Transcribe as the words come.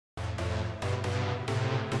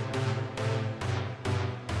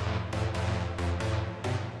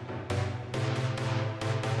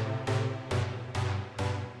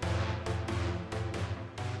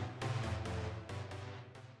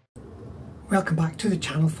Welcome back to the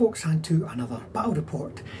channel, folks, and to another battle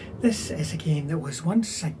report. This is a game that was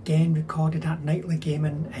once again recorded at Nightly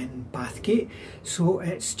Gaming in Bathgate, so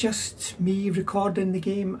it's just me recording the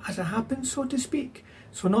game as it happens, so to speak.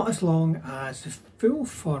 So not as long as the full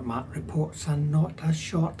format reports and not as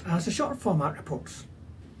short as the short format reports.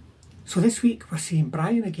 So this week we're seeing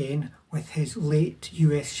Brian again with his late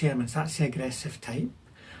US Shermans, that's the aggressive type,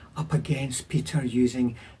 up against Peter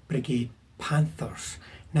using Brigade Panthers.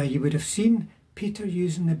 Now you would have seen Peter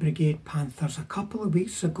using the Brigade Panthers a couple of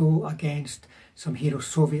weeks ago against some Hero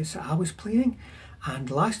Soviets that I was playing, and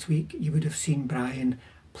last week you would have seen Brian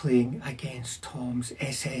playing against Tom's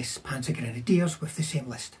SS Panzer Grenadiers with the same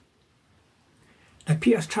list. Now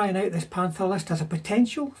Peter's trying out this Panther list as a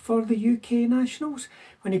potential for the UK Nationals.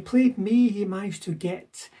 When he played me, he managed to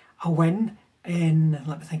get a win in,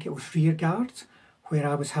 let me think, it was rear guard, where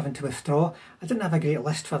I was having to withdraw. I didn't have a great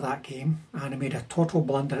list for that game and I made a total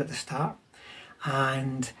blunder at the start.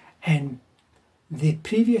 And in the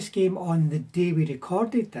previous game on the day we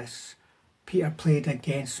recorded this, Peter played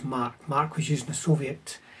against Mark. Mark was using the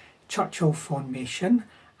Soviet Churchill formation,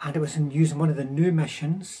 and it was using one of the new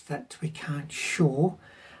missions that we can't show,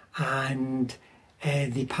 and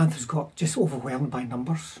the Panthers got just overwhelmed by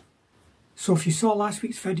numbers. So if you saw last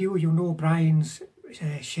week's video, you'll know Brian's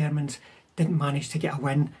Shermans didn't manage to get a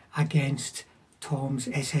win against Tom's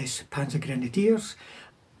SS Panzer Grenadiers.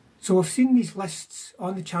 So I've seen these lists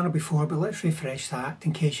on the channel before, but let's refresh that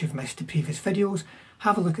in case you've missed the previous videos.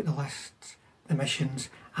 Have a look at the lists, the missions,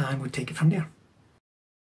 and we'll take it from there.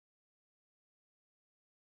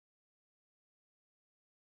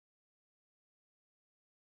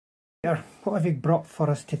 What have you brought for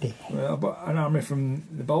us today? Well, I've got an army from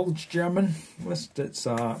the Bulge German list. It's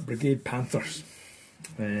Brigade Panthers.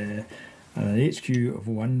 And an HQ of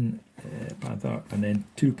 1 Panther, and then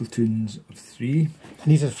 2 platoons of 3.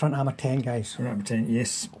 And these are the front armour 10 guys. Front armour 10,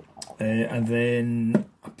 yes. And then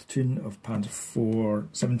a platoon of Panzer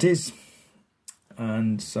 470s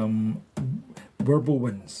and some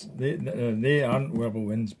Whirlwinds. They aren't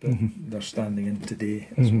Whirlwinds, but they're standing in today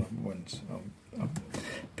as Whirlwinds. I'll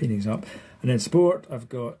pin these up. And then support, I've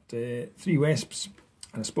got 3 Wesps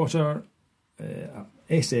and a spotter, a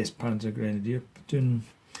SS Panzer Grenadier platoon,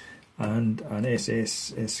 and an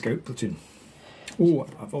SS Scout platoon. Oh,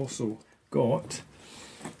 I've also got,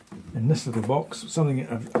 in this little box, something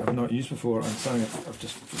I've not used before, and something I've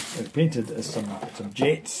just painted as some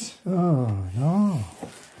jets. Oh no!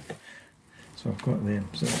 So I've got them.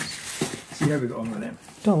 So let's see how we got on with them.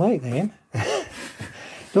 Don't like them.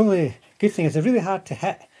 The only good thing is they're really hard to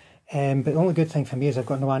hit, but the only good thing for me is I've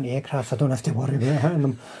got no anti-aircraft, so I don't have to worry about hitting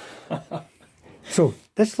them. So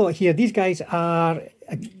this lot here, these guys are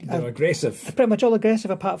aggressive. Pretty much all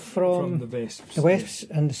aggressive apart from the Wesps. The Wesps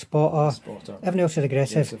and the spotter. Everything else is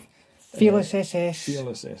aggressive. Fearless SS.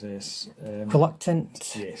 Fearless SS.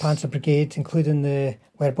 Reluctant. Yes. Panzer Brigade, including the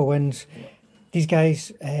Whirlwinds. Yeah. These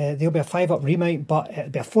guys, they'll be a 5-up remount, but it'll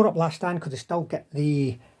be a 4-up last stand because they still get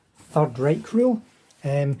the Third Reich rule.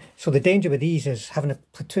 So the danger with these is having a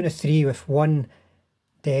platoon of 3 with 1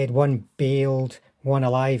 dead, 1 bailed, 1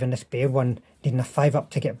 alive, and this bailed one needing a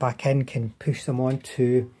 5-up to get back in can push them on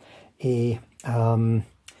to a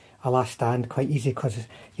last stand quite easy because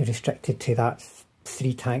you're restricted to that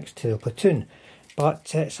 3 tanks to the platoon.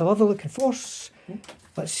 But it's a lovely looking force.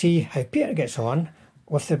 Let's see how Peter gets on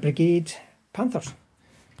with the Brigade Panthers.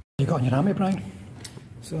 You got on your army, Brian?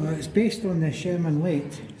 So it's based on the Sherman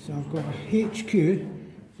Late. So I've got a HQ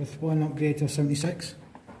with 1 upgrade of 76.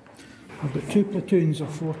 I've got 2 platoons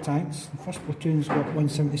of 4 tanks. The first platoon's got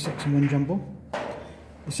 176 and 1 jumbo.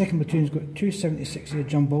 The second platoon's got 2 76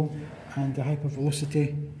 jumbo and a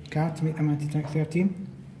hypervelocity car to make them anti-tank 13.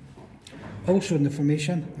 Also in the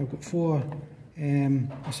formation, I've got 4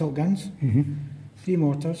 assault guns, 3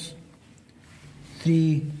 mortars,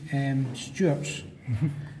 3 Stuarts,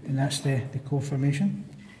 and that's the core formation.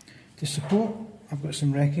 To support, I've got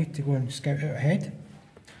some recce to go and scout out ahead.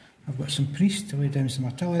 I've got some priests to lay down some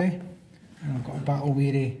artillery. And I've got a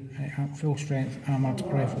battle-weary, full-strength armoured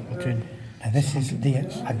rifle platoon. And this is the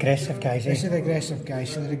aggressive guys, eh? This is the aggressive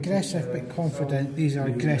guys. So they're aggressive but confident. These are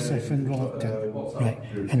aggressive and reluctant. Right,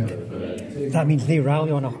 and that means they rally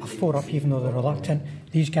on a 4-up even though they're reluctant.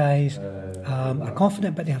 These guys are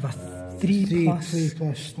confident, but they have a 3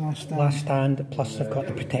 plus last stand, plus they've got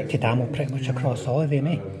the protected ammo pretty much across all of them,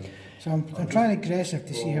 eh? So I'm trying aggressive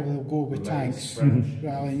to see how they'll go with tanks,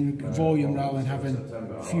 rather than volume, rather than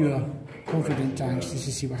having fewer confident tanks, just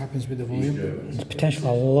to see what happens with the volume. There's potentially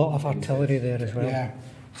a lot of artillery there as well. Yeah.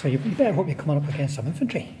 So you better hope you're coming up against some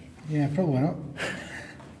infantry. Yeah, probably not.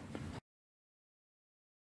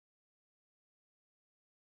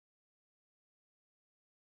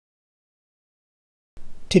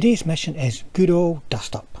 Today's mission is good old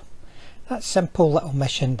dust up. That simple little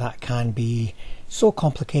mission that can be so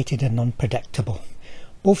complicated and unpredictable.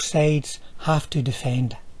 Both sides have to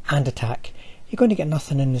defend and attack. You're going to get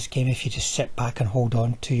nothing in this game if you just sit back and hold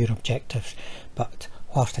on to your objectives. But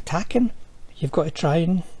whilst attacking, you've got to try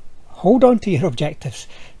and hold on to your objectives.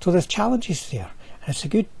 So there's challenges there. And it's a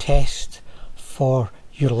good test for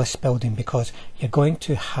your list building because you're going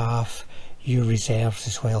to have your reserves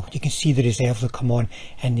as well. You can see the reserves will come on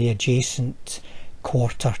in the adjacent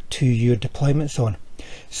quarter to your deployment zone.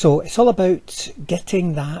 So it's all about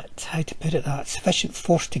getting that, how to put it, that sufficient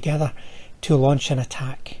force together to launch an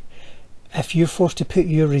attack. If you're forced to put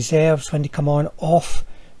your reserves when they come on off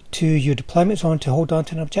to your deployment zone to hold on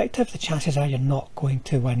to an objective, the chances are you're not going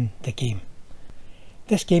to win the game.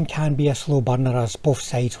 This game can be a slow burner as both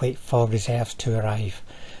sides wait for reserves to arrive.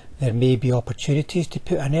 There may be opportunities to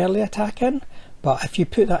put an early attack in, but if you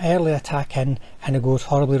put that early attack in and it goes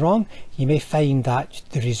horribly wrong, you may find that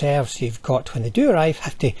the reserves you've got when they do arrive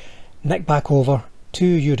have to nick back over to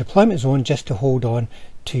your deployment zone just to hold on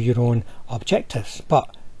to your own objectives.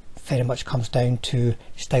 But very much comes down to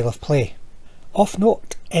style of play. Off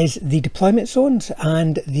note is the deployment zones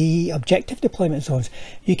and the objective deployment zones.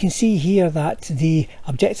 You can see here that the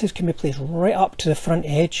objectives can be placed right up to the front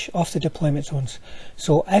edge of the deployment zones.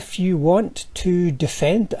 So if you want to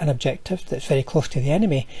defend an objective that's very close to the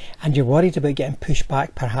enemy and you're worried about getting pushed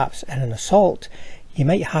back perhaps in an assault, you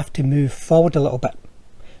might have to move forward a little bit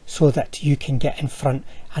so that you can get in front,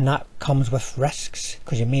 and that comes with risks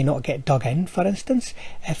because you may not get dug in, for instance,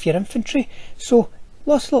 if you're infantry. So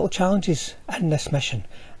lots of little challenges in this mission,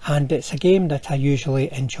 and it's a game that I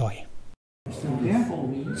usually enjoy. So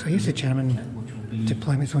here's the German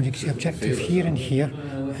deployment zone. You can see objective here and here,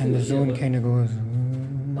 and the zone kind of goes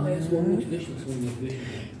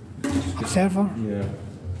Observer,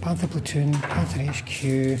 Panther Platoon, Panther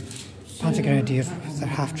HQ, Panzer Grenadiers with their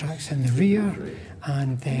half tracks in the rear,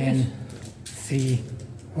 and then 3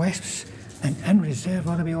 Wesps. And in reserve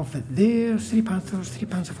all the way off there, 3 Panthers, 3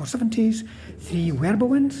 Panzer 470s, 3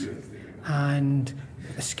 Whirlwinds, and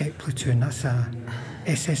a Scout Platoon. That's a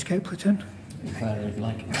SS Scout Platoon.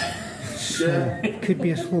 So it could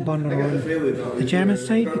be a slow burner on the German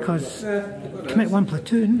side because commit 1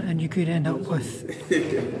 platoon and you could end up with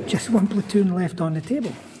just 1 platoon left on the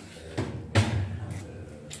table.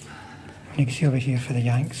 And you can see over here for the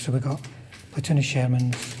Yanks, so we've got platoon of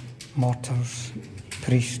Shermans, mortars,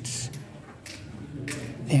 priests,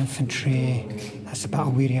 the infantry, that's the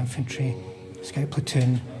battle weary infantry, Scout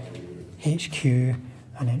Platoon, HQ, and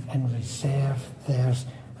then in reserve there's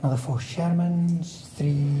another 4 Shermans,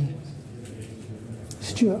 3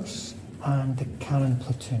 Stuarts, and the Cannon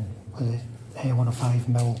Platoon with the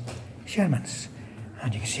 105mm Shermans.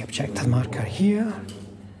 And you can see objective marker here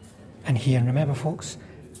and here. And remember folks,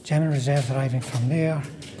 German reserves arriving from there,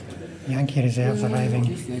 Yankee reserves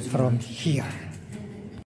arriving from here.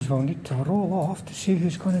 We'll need to roll off to see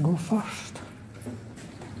who's going to go first.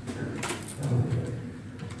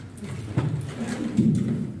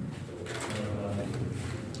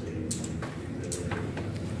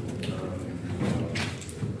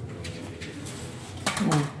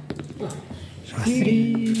 So a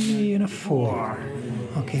 3 and a 4.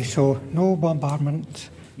 Okay, so no bombardment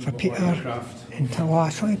for Peter. Until, oh,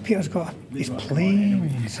 sorry, Peter's got his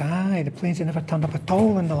planes. Aye, the planes that never turned up at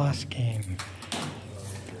all in the last game.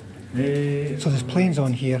 So there's planes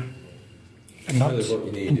on here, and not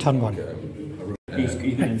in turn 1.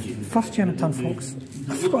 Right, first German turn folks,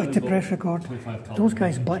 I forgot to press record, those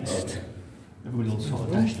guys blitzed,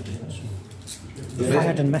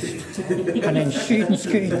 fired and missed, and then shooted and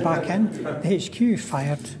scooted back in. The HQ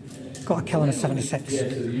fired, got a kill on a 76,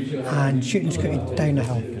 and shooted and scooted down the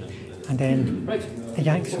hill. And then the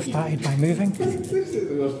Yanks have started by moving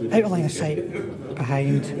out of line of sight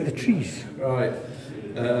behind the trees.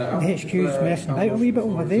 The HQ's messing about a wee bit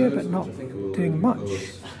over there, but not doing much.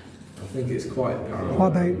 I think it's quite parallel. What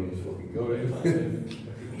about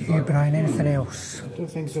you, Brian? Anything else? I don't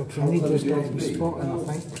think so, because I need those guys to be spotting, I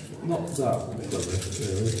think. Not that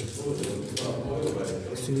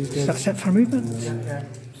So that's it for movement. Yeah.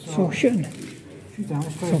 So shooting.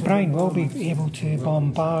 So Brian will be able to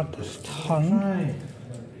bombard this turn. Right.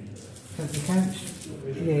 Because you can't,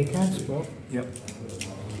 yeah, you can spot. Yep.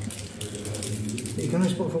 You can only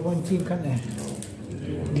spot for 1 team, can't you?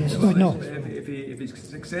 Yes, oh, no. If it's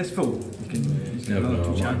successful, you can get another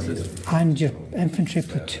 2 chances. And your infantry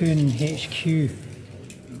platoon HQ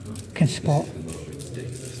can spot.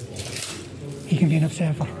 He can be an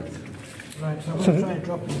observer. Right, so I'm going to try and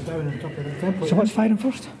drop him down on top of the temple. So what's firing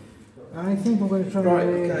first? I think we're going to try Right,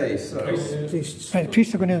 and... okay, so... priests. Right, the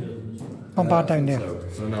priests are going to Bombard down there.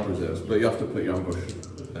 So now reserves, but you have to put your ambush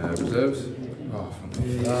reserves. Oh,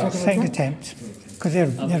 fantastic. Second attempt, because they're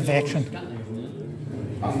veteran.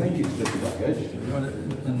 I think it's just the back edge.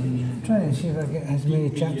 I'm trying to see if I get as many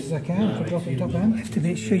chaps as I can for dropping top in. You have to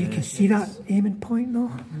make sure you can see that aiming point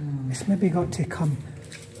though. It's maybe got to come,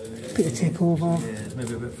 put the tape over.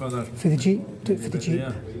 Maybe a bit further. For the Jeep, do it for the Jeep.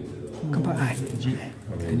 Yeah. Come back, aye. Jeep.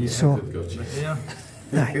 Can you So, yeah.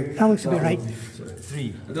 aye, that looks about right.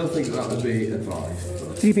 3. I don't think that would be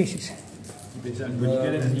advised. 3 bases. Would you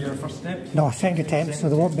get it in your first step? No, second attempt, so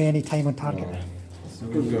there won't be any time on target.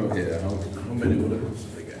 Good go here. How many would it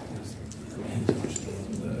possibly get?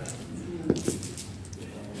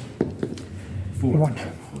 1.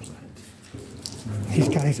 These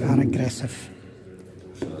guys are aggressive.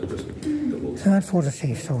 So just double. So that 4's a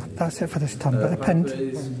save, so that's it for this turn. But the pinned,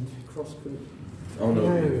 Cross country. Oh no.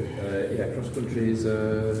 Yeah, cross country is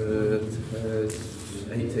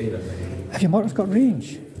 18, I think. have your mortars got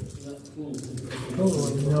range?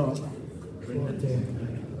 Probably not.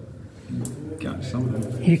 Catch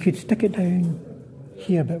something. You could stick it down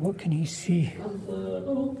here, but what can he see?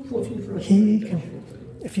 He can,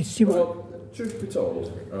 if you see what... Well, truth be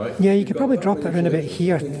told, right? Yeah, you could probably drop it around a bit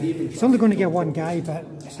here. It's only going to get one guy, but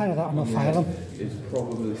it's either that or no fire them. It's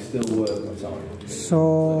probably still worth my time.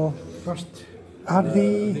 So, First, are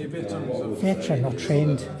they veteran or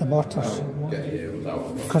trained, the mortars? Get here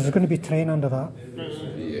without. Because there's going to be terrain under that. I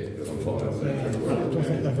don't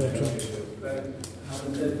think they're veterans.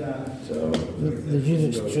 The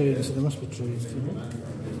unit's trained, so they must be trained.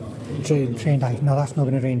 Trained, aye. No, that's not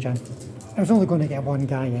going to range in. I was only going to get one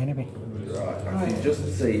guy anyway. Right, I can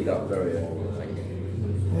just see that very end, I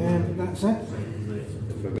think. That's it.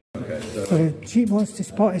 Okay, so So the Jeep wants to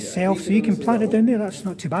spot itself, so you can plant it down there, that's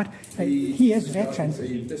not too bad. He is veteran,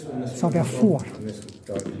 see this one, so I'll be a 4. and this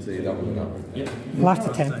guy can see that one now. Last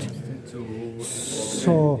attempt.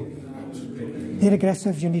 So, they're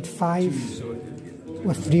aggressive, you need 5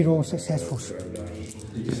 with 3 roll successfuls.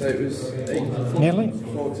 Did you say it was 8? Nearly?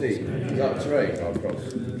 14? Is that terrain or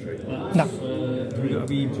cross country? No.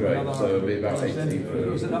 Terrain, so it'll be about 18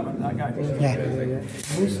 for Was it that one? That guy? Yeah.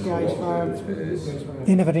 This guy's fired. This guy's fired.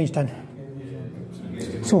 They never ranged in.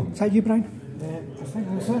 So, is that you, Brian? I think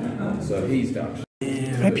that's it. So he's dashed.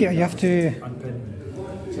 Right, Peter, you have to...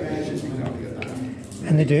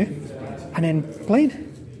 And they do. And then Blaine.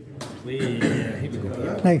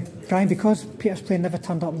 Now, Brian, because Peter's plane never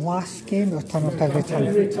turned up last game, they'll turn up every time.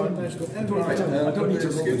 I don't need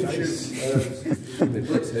to skip shoot. They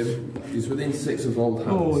blitz him. He's within 6 of all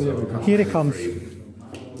hands. So Here he comes.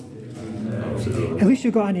 At least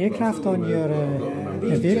you've got an aircraft on your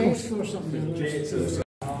vehicles.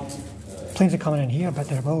 Planes are coming in here, but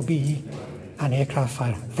there will be an aircraft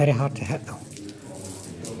fire. Very hard to hit though.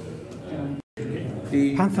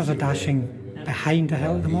 Panthers are dashing behind the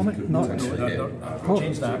hill at the moment. Not.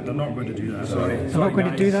 Change that. They're not going to do that. Sorry. They're not going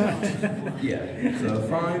to do that. yeah. So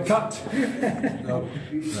 5. Cut. No.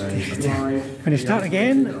 5. When they start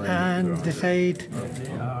again and decide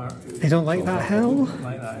they don't like that hill.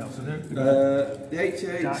 Like that. So The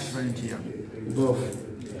 88s dash round here. both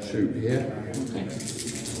shoot here.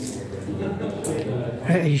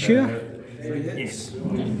 Right, are you sure? 3 hits. Yes.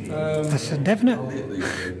 That's a definite.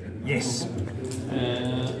 Yes.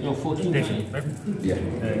 You're 14. Definitely. Yeah.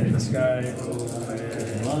 This guy.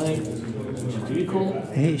 Right. Do you call?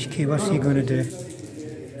 The HQ, what's he going to do?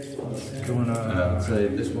 Going So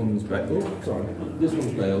this one's bailed. Oh, sorry. This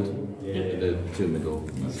one's bailed. The 2 middle.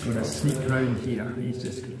 He's going to sneak round here. He's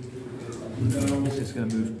just going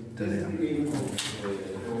to move to there.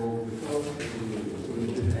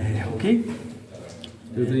 Okay.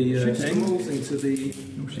 Do the Shooting. smalls into the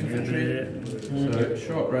infantry. So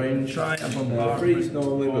short range. Try a bombard. 3's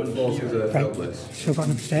normally, but 4's a failed list. So we've got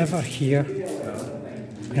an observer here.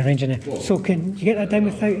 Arranging it. So can you get that down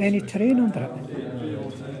without any terrain under it?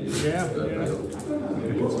 Yeah.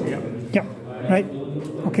 Yep. Right.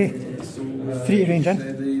 Okay. 3 to range in.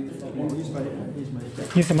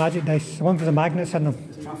 Use the magic dice. The one with the magnets in them.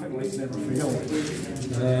 Traffic lights never fail.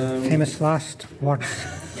 Famous last words.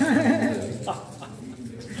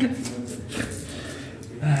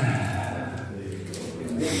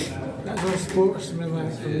 That's all sportsman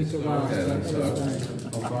like for me to laugh.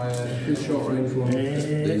 I'll fire 2 short range ones.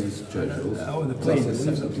 These Churchills. Oh, the plane. That's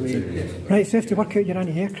a 7 Right, so you have to work out your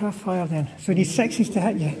anti-aircraft fire then. So you need 6s to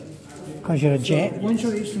hit you. Because you're a jet. 1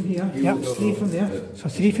 shot each from here. Yep. 3 from there. So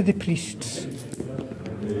 3 for the priests.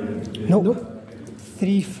 Nope.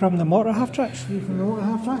 3 from the mortar half tracks. 3 from the water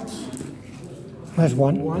half tracks. There's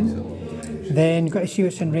 1. 1. Then you've got to see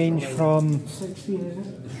what's in range from... 16, is it?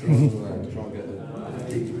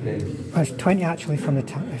 Well, it's 20 actually from the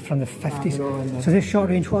 50s. So this short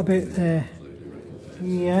range, what about the...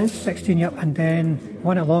 Yes. 16, yep, and then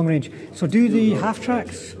one at long range. So do the half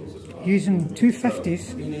tracks using two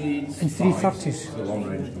 50s and three 30s. The long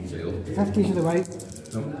range concealed. 50s are the white.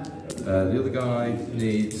 The other guy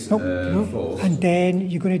needs four. And then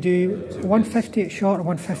you're going to do 150 at short and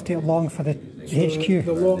 150 at long for the HQ.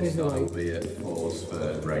 The long is the That will white. be at fours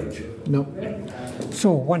for range. No.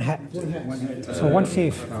 So one hit. So one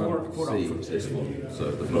save. See this one, so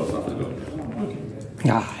the both have to go.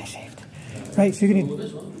 Ah, I saved. Right, so you're going to,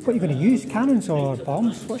 what are you going to use? Cannons or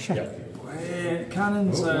bombs? What's your...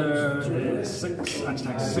 Cannons 6,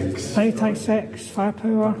 anti-tank 6. Anti-tank 6,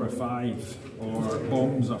 firepower. Or 5. Or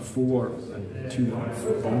bombs are 4 and 2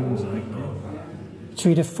 on bombs, I think. So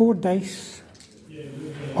you'd have 4 dice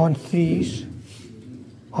on 3s,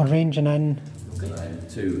 on ranging in,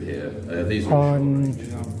 2 here. These are on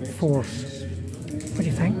 4s. What do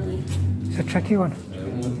you think? It's a tricky one.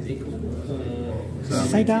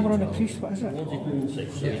 Side armour on a priest, what is it?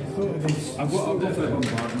 I'll go for the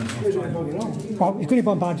bombardment. I'll try. Well, he's going to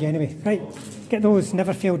bombard you anyway. Right, get those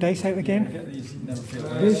never fail dice out again. Get these never fail.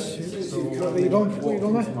 What are you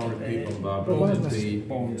going with?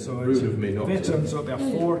 Bomb, so it's veteran, so it'll be a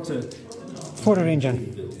 4 to... 4 to range in.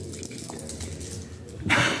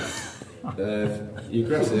 you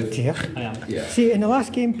aggressive? Dear. I am. Yeah. See, in the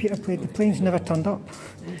last game Peter played, the planes never turned up.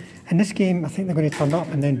 In this game, I think they're going to turn up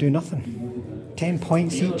and then do nothing. 10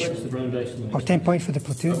 points each. Or 10 points for the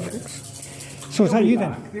platoon folks. So is that you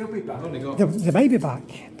then? They'll be back. They might be back,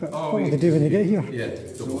 but what will they do when they get here? Yeah,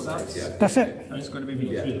 double sides, yeah. That's it. And it's going to be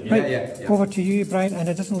me. Right, Yeah. over to you, Brian, and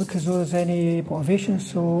it doesn't look as though there's any motivation,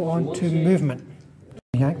 so on to movement.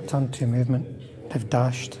 Yank turned to movement. They've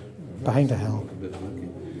dashed behind a hill.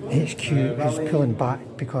 HQ is pulling back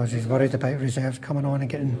because he's worried about reserves coming on and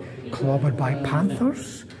getting clobbered by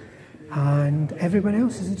Panthers. And everyone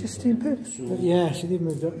else, is it just staying put? Yeah, so they've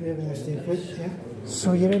moved up there and they're staying put, yeah.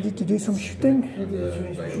 So you're ready to do some shooting?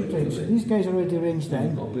 So these guys are already ranged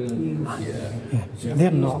in. Yeah.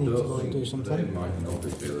 They're not. Need to go and do something. They might not be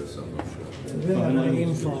fearless, I'm not sure. They're going to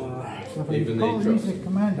aim for... So if Even you call the these the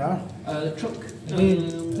commander, The truck.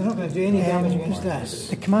 they're not going to do any damage against this.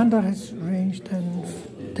 The commander has ranged in.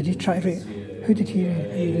 Did he try to? Who did he?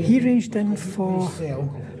 He ranged in for.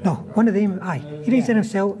 Cell. No, one of them. Aye, he ranged in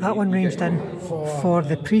himself. That one ranged in for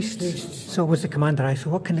the priests. So it was the commander. Aye. So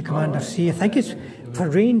what can the commander see? I think it's for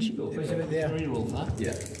range. It was about there.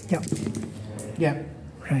 Yeah. Yep. Yeah.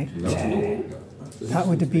 Right. That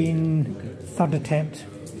would have been third attempt.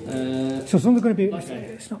 So it's only going to be.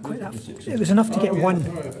 It's not quite that. It was enough to get one.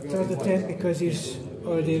 Third attempt because he's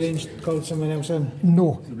already arranged, called someone else in.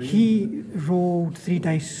 No, he rolled 3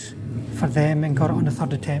 dice for them and got it on the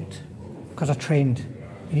third attempt because I trained.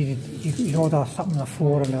 You rolled something a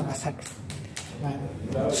 4 and a 6.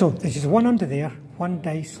 Right. So this is one under there, 1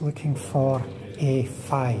 dice looking for a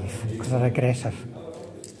 5 because they're aggressive.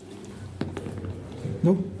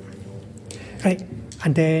 Nope. Right,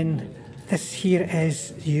 and then this here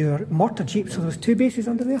is your mortar jeep. So there's 2 bases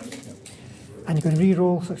under there, and you're going to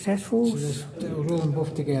re-roll successfuls. We'll roll them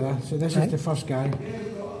both together. So this is the first guy,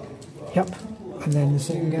 Yep, and then the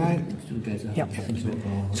second guy. yep.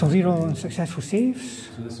 So re-roll and successful saves.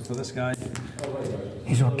 So this is for this guy.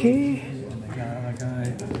 He's okay. And the other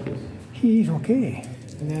guy. He's okay.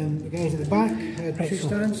 And then the guys at the back had Right, 2 so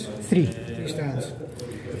stands. 3 3 stands.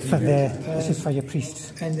 for the. This is for your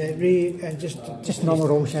priests. And the Ray, and Just normal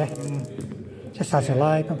rolls, yeah. Just as you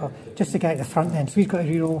like. Just the guy at the front then. So we've got to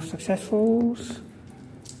re-roll successfuls.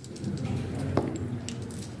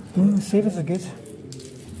 Savers are good.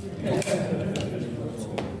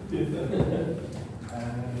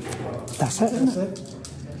 That's it, isn't it?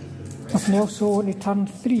 Nothing else, so only turn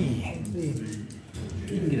 3.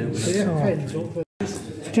 So they're pins, hopefully.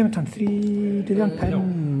 So Jim turn 3, do they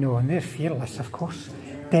unpin? No, and they're fearless, of course.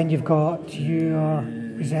 Then you've got your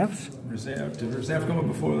reserves. Reserve. Did reserve come up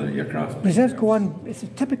before the aircraft? Reserves go on, it's a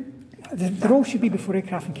typical, the roll should be before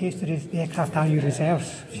aircraft in case there is the aircraft are your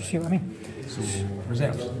reserves, if you see what I mean. So,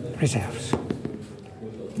 reserves. Reserves.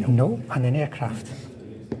 No, and then aircraft.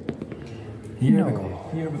 Here we go.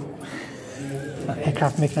 Here we go.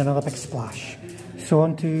 Aircraft making another big splash. So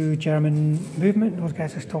on to German movement. Those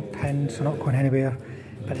guys are still pinned, so not going anywhere.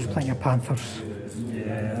 But there's plenty of Panthers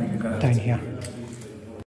down here.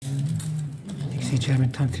 You can see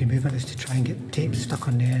German turn 3 movement is to try and get tape stuck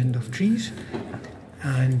on the end of trees.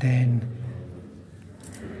 And then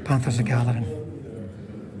Panthers are gathering.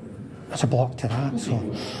 There's a block to that, so.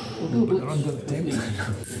 But they're under the tent.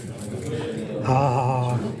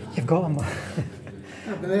 Ah, you've got them.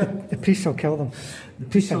 The priests will kill them. The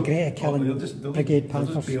priests are great at killing Brigade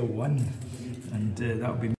Panthers. Be a 1, and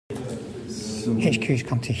that'll be. So HQ's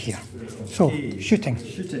come to here. So, shooting.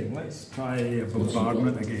 Shooting. Let's try a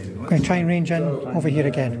bombardment again. Going to try and range in over here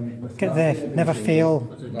again. Get the never fail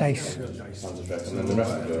dice. And then the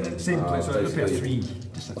rest of them Same place. So it'll be a 3.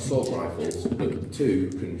 assault rifles, but 2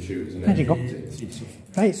 can shoot as an There you go. MG.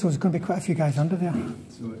 Right, so there's going to be quite a few guys under there.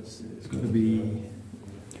 So it's going to be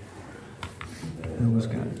those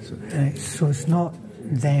guys. Right, so it's not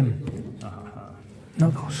them.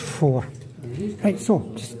 Not those 4. Right, so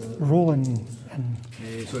just rolling and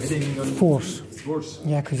So hitting on force. Force.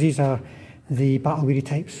 Yeah, because these are the battle weary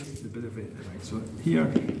types. A bit of it. Right. So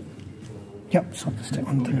here, Yep, so just stick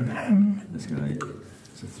under him. this guy is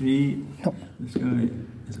a 3. No. This guy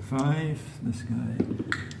is a 5. This guy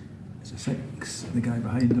is a 6. The guy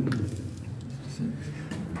behind him is a 6.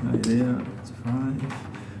 Guy there is a 5.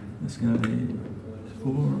 This guy is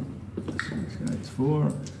 4. This guy is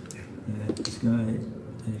 4. This guy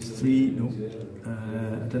is 3. No. I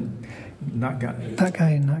didn't. That guy. That guy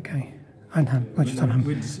and that guy. And him. We'll just on him.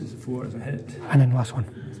 Woods is a 4 as a hit. And then last one.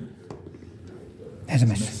 There's a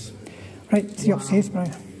miss. Right, 3 up saves,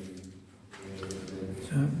 Brian.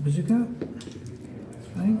 So, bazooka.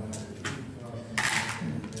 Fine.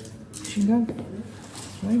 Machine gun.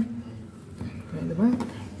 Fine. Right in the back.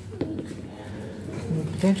 No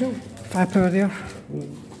potential. Firepower there.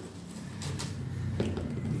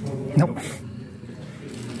 Nope.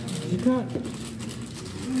 Bazooka.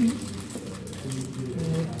 Fine.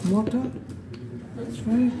 Mortar. That's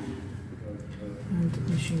fine. And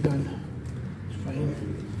machine gun. It's fine.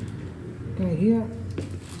 Guy here.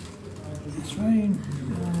 It's fine.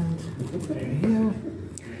 And here.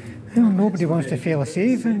 Well, nobody wants to fail a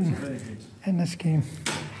save in this game.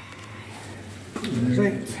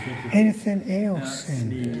 Right. Anything else?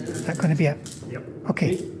 Is that going to be it? Yep.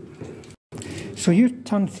 Okay. So your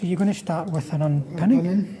turn 3, you're going to start with an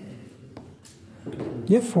unpinning?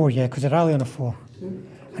 Yep. 4, yeah, because they rally on a 4.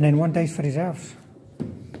 And then 1 dice for reserves?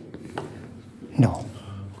 No.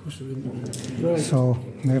 Right. So,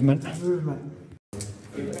 movement. Movement.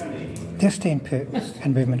 They're staying put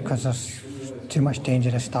in movement because there's too much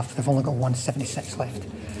dangerous stuff. They've only got 176 left.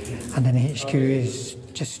 And then the HQ is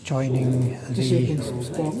just joining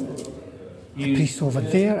the priest over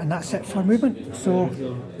there, and that's it for movement. So,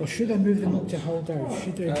 Or should I move them up to hold out?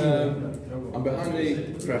 Should I do I'm behind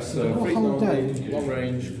the press, so free hold only, down. long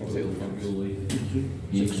range, concealed flanks.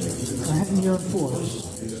 I hit me on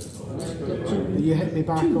force? You hit me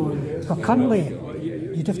back on. well, currently,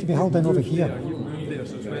 you'd have to be held in over here. There,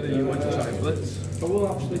 so it's whether you want to try blitz. I will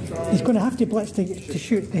actually try. He's going to have to blitz to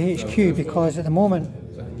shoot the HQ because at the moment,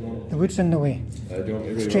 the wood's in the way. Do you want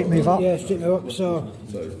me to Straight move up. Yeah, straight move up. So,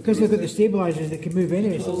 because they've got the stabilisers, they can move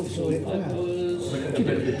anyway. So like that. Keep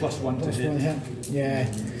it at the +1 to Plus hit. 1 hit.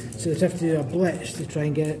 Yeah. So they have to do a blitz to try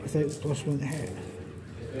and get it without +1 to hit.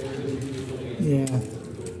 Yeah.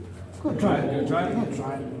 Go try it. Try it. I'll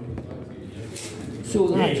try it. So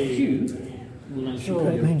the HQ will now shoot.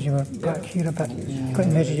 Right, mind you, we're back here a bit. You've got to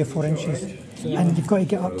measure your 4 inches. And you've got to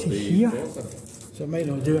get up to here. So I might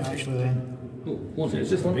not do it actually then. Oh, what's it?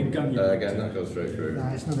 It's just a big gun. Again, that goes straight through.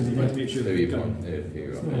 Nah, it's not going to do it. Make sure that Maybe you one. Here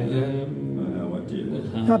you go. what do you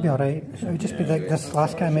That'll be alright. It would just be like this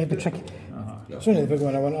last guy might be tricky. It's only the big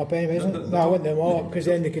one I want up anyway, isn't it? No, I want them all up because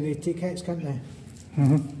then they can take hits, can't they?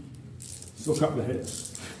 soak up the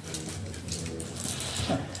hits.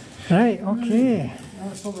 Right, okay.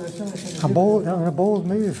 That's probably the thing. A bold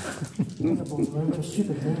move. Not a bold move, it's a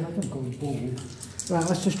stupid move. I don't go bold. Right,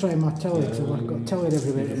 let's just try my tilly. So we've got tilly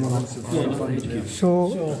everywhere at the moment. So, So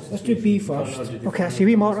let's do B first. okay, so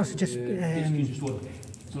we mortars just Just one.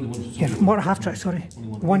 It's only one. yeah, mortar half track. Sorry,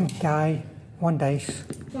 1 guy, 1 dice,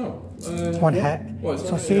 Oh, 1 hit.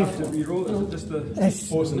 So save. Reroll, is it just the... It's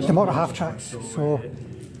the mortar half tracks. So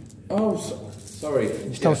sorry.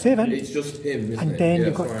 still saving. It's just him, isn't And it? then Yeah,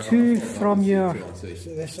 you've got sorry, 2 I'm from your So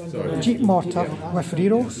this under Jeep mortar with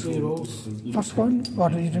rerolls. rolls. First one, or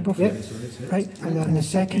did you do both? Yep. Right, and then the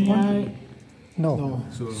second one. No.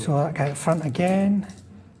 So that guy at front again.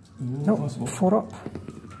 No, 4 up.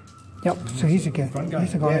 Yep. So he's a guy.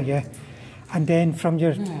 He's a guy. Yeah. And then from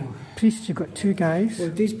your priest, you've got 2 guys. Will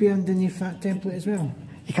these be underneath that template as well?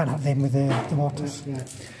 You can't have them with the mortars. Right.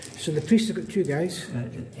 So the priest have got 2 guys.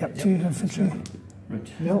 Yep, 2 infantry. Right.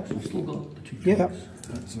 No. I've still got the 2 Yep.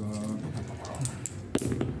 I'm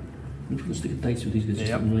just going to stick a dice with these guys.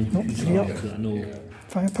 Yep. Nope, 3 up. So that I know.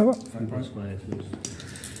 Firepower. That's why it is.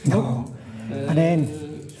 No. And then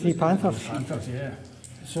 3 Panthers. Panthers, yeah.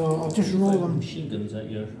 So I'll just roll them. Machine guns at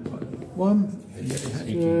your 1,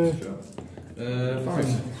 2,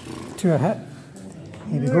 5. 2 a hit.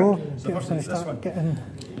 Here we go. Peter's going to start getting.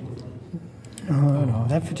 Oh no,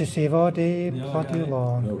 the infantry save all day, bloody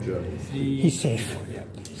long. No joke. He's safe.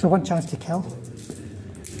 So 1 chance to kill.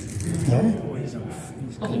 Yeah.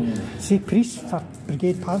 See, priests for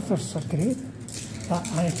Brigade Panthers are great. That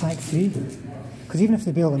anti-tank 3. Because even if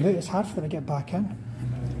they bail them out, it's hard for them to get back in.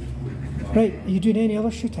 Right, are you doing any other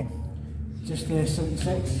shooting? just the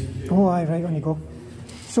 76. Oh, aye, right, on you go.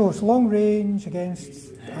 So it's long range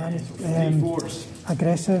against and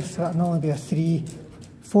aggressive, so that'll only be a 3,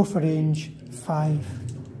 4 for range,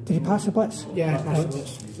 5. Did he pass the blitz? Yeah, pass the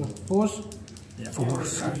blitz. So 4s? Yeah.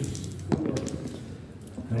 4s.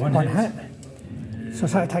 One hit. So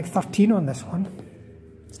it's attack 13 on this one.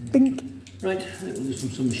 Bink. Right, I think we'll do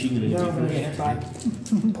some machine gun. No, I'm going to get back.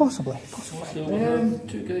 Possibly. So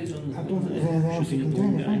two guys on. I don't think there's anything else you can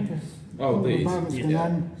do, I think. Oh, these.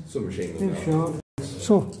 Yeah. Some machine They've guns. shot.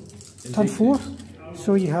 So, turn 4.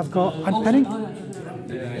 So you have got unpinning.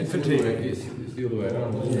 Infantry. It's the other way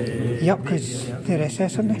around. Yep, because they're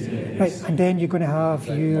SS, aren't they? Right, and then you're going to have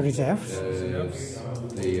your reserves. The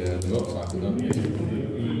motorcycle, don't you?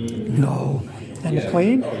 No. And the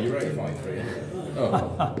plane. Oh, you're 85-3.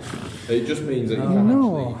 Oh. It just means that you can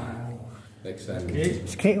No. actually extend.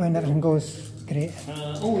 It's great when everything goes great.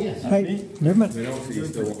 Oh, yes. Right, movement. I mean, obviously you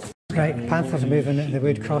still want Right, Panthers are moving into the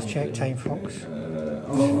wood, cross-check time, folks.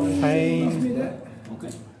 Fine.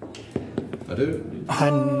 Okay. I do.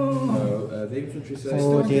 And The infantry says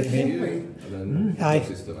Oh, dear you, me. and then Aye. this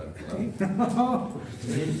is still empty.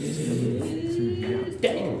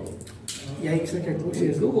 Yikes, look how close he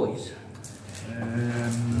Here is. we go, boys.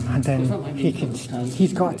 and then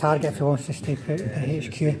he's got a target if he wants to stay put at the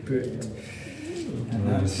HQ. And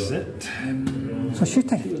that's it. So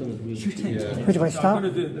shooting. Shooting. Where do I I'm going start?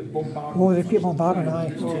 to do the bombard. Oh, they've got bombarding, aye.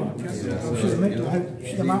 Should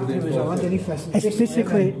the map was underneath this. It's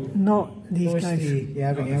basically not these Those guys. three, yeah,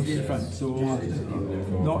 everything else. In front, so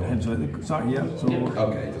not him, so they start here, so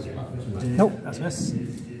Okay, it doesn't matter. Nope. that's miss.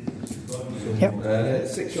 Yep.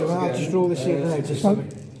 6 So shots I'll again. just roll the same now, just Well,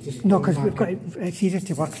 no, because we've got it's easier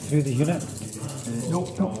to work through the unit.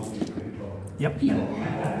 Nope. Yep. You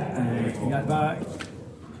got back.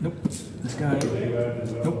 Nope. This guy.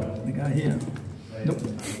 Nope. The guy here. Nope.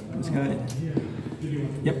 This guy.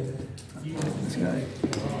 Yep. This guy.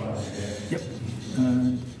 Yep.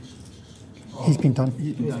 He's been done.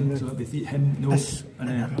 He's been done, so it'll be him, no, This. and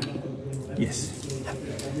then yes.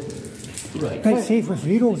 Right. Right, save with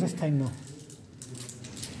rerolls this time though.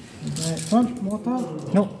 Front, mortar.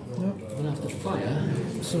 No. We'll have to fire.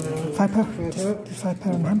 So, 5 power. Just 5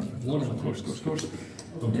 power on him. One of course.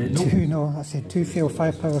 2, no, I said 2 fail,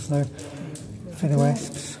 5 powers now for the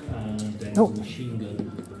Wesps. And then Nope. machine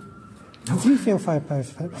gun. 3 fail, 5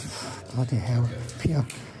 powers. Bloody hell, Peter.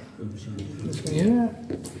 yeah.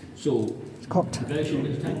 So, Cocked. version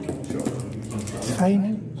of the tank.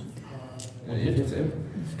 Fine. Yeah, you hit him.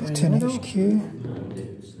 Platoon HQ. And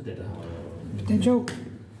it's the dead. Potential.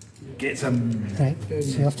 Get some. Right, so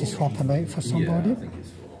you have to swap him out for Yeah, somebody. I think it's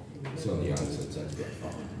 4. It's on the answer, so it's got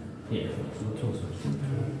 5. Yeah.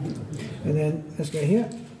 And then this guy here.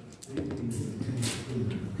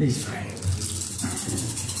 He's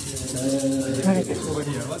Right, over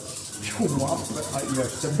here. Let's show him up. You're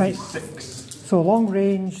 76. so long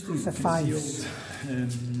range, these are 5s.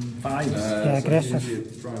 5. Yeah, aggressive. Your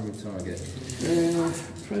primary target.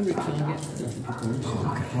 Primary target.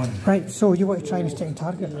 Right, so you want to try and stick on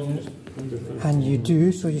target. And you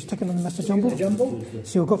do, so you stick it on Mr. Jumbo. Jumbo.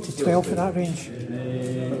 So you'll go up to 12 for that range.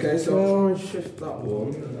 Okay, so I'll try and shift that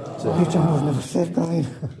one. Your Jumbo's never said, Brian.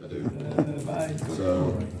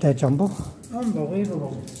 So, Dead Jumbo.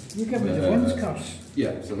 Unbelievable. You give me the wins curse.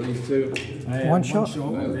 yeah, so these 2. One shot.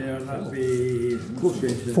 There, that'd be close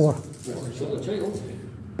range. 4. So the child.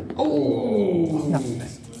 No.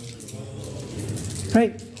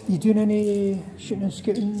 Right, you doing any shooting and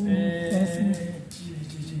scooting? Anything?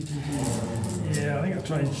 Yeah, I think I'll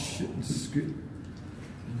try and shoot and scoot.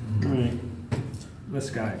 Right. This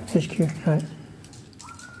guy. HQ, right.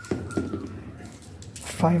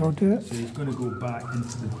 5 will do it. So he's going to go back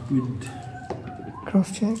into the wood.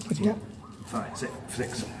 Cross check, what do you get? 5,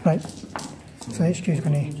 6. Right. So HQ is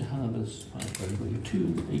going To have is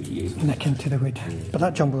 288. to nick into the wood. But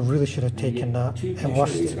that Jumbo really should have taken that.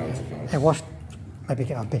 At worst, maybe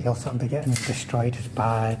get a big hill something, but getting destroyed is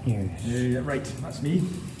bad news. Right, that's me.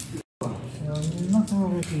 So nothing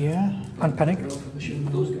over here. Unpinning.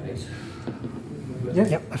 Those guys.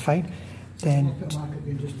 Yep, they're fine. Then Put the market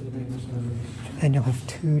being just to the right. you'll have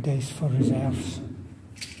 2 days for reserves.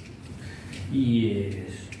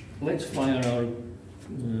 Yes. let's fire our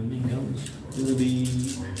main guns. It'll be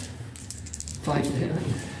 5 to hit, I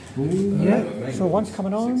think. Yeah, so one's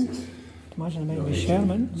coming on. Imagine it might be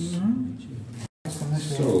Shermans.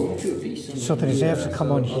 So the reserves will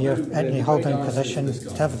come on here in a hold down position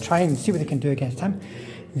to try and see what they can do against him.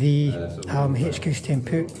 The HQ staying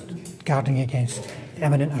put, guarding against the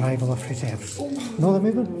imminent arrival of reserves. No other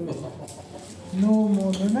movement? No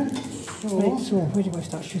more movement. Right, so where do you want to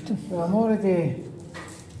start shooting? Well, I'm already.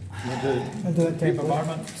 I'll do it then.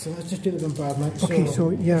 Bombardment. So let's just do the bombardment. Okay,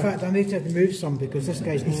 so yeah. In fact, I need to move some because this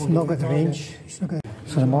guy's He's not got the range. He's not got.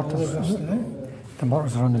 So the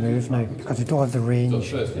mortars are on the move now because they don't have the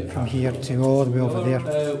range from here to all the way over there.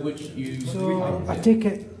 So I take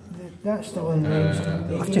it that's still in range.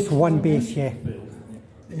 I've just one base, yeah.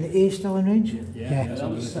 And the A still in range? Yeah.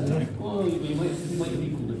 Oh, you might have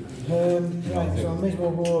equalled it. Right, so I may as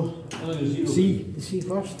well go C. the C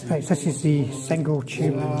first. Right, so this is the single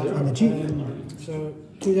tube on the G. So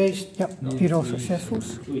 2 dice. Yep, reroll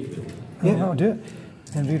successfuls. Yeah, that'll do it.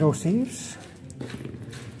 And reroll saves.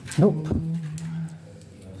 Nope.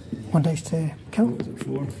 1 dice to kill.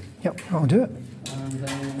 4. Yep, that'll do it.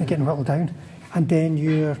 They're getting whittled down. And then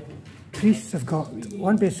your priests have got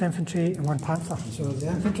 1 base infantry and 1 panther. So the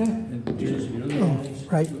infantry. Oh,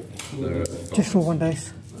 right. Just roll 1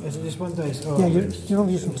 dice. Is it just 1 dice? Oh, Yeah, you're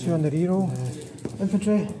only using 2 on the reroll.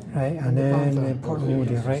 infantry. Right, and then the important mode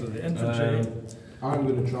here, right? So the infantry. I'm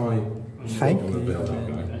going to try. It's fine.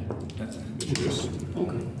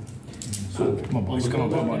 Come on, boys. Come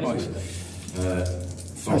on, boys.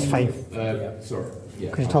 That's fine. Sorry. Yeah.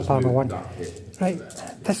 Because top armour 1. Right,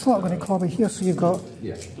 this lot are going to clobber here, so you've got.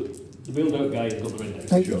 Yeah. The build out guy got the window.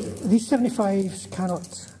 Right, these 75s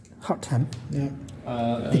cannot hurt him. Yeah.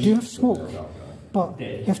 They do have smoke, but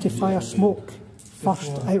you have to fire smoke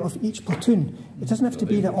first out of each platoon. It doesn't have to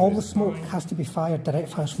be that all the smoke has to be fired, direct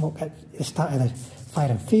fire smoke at the start of the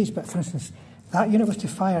firing phase, but for instance, that unit was to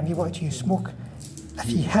fire and he wanted to use smoke. If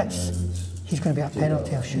he hits, he's going to be at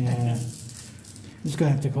penalty of shooting. Yeah. He's going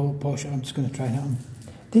to have to call Posh. I'm just going to try and hit him.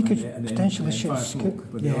 They could potentially shoot and scoop.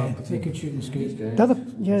 Yeah, they could shoot and scoop. The other,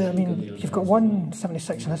 yeah, I mean, you've got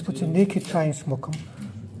 176 in this platoon, they could try and smoke him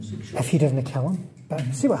if he doesn't kill him.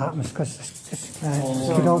 But see what happens, because this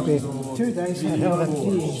could all be 2 dice.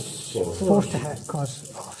 he's forced to hit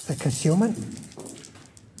because of the concealment.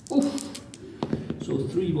 So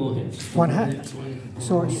 3 more hits. 1 hit.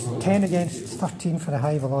 So it's 10 against 13 for the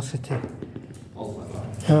high velocity.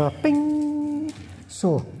 Bing!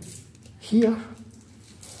 So, here,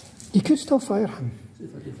 you could still fire him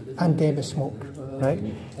and then with smoke, right?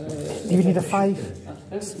 You would need a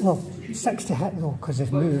 6 to hit though, because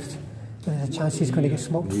they've moved. There's a chance he's going to get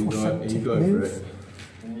smoked before 6 to move.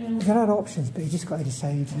 There are options, but you just got to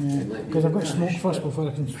decide. Because I've got to smoke first before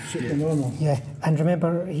I can shoot the normal. Yeah, and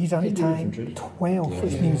remember, he's on time 12,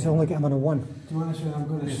 which means you only get him on a 1. To be honest with you, I'm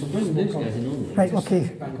going to This guy's a normal. Right,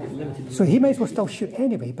 okay. So he might as well still shoot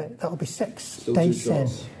anyway, but that'll be 6 dice then.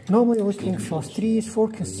 Normally you're looking for 3s for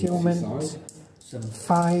concealment,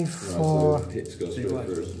 5 for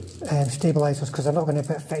stabilisers, because they're not going to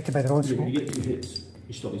be affected by their own smoke.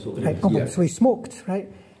 Right, boom, so he smoked,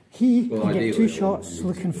 right? He can get 2 shots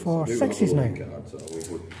looking for 6s now.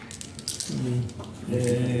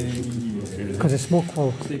 Because the smoke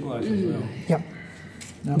will... Yep.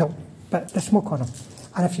 No, but the smoke on him.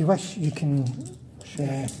 And if you wish, you can...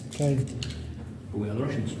 try. We are the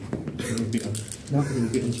Russians. No. We'll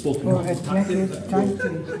get unspoken. Oh, it's tank.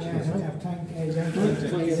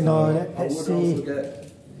 No, it's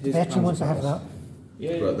the veteran ones that have that.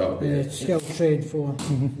 But that would be it. Skill trade for.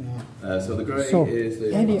 So the grey So, is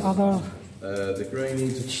the. any other The grey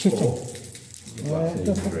needs a shooting? 4. I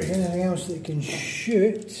don't think there's anything else that can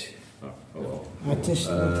shoot. I just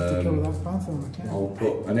want to kill that panther. I'll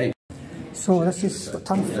put an 8. So this is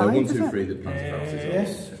turn 5, 1, is 2, it? 3, the Panthers.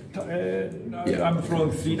 Yes. Yeah. I'm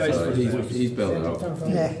throwing 3 dice for He's built it up.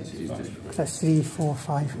 Yeah, that's 3, 4,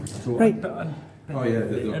 5. Right, Oh yeah.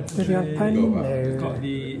 do they have pin? No.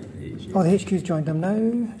 Oh, the HQ's joined them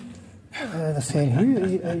now. They're saying,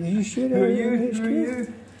 are you sure? Who are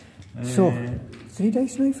you? So, 3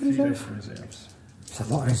 dice now for 3 dice reserves? for reserves. There's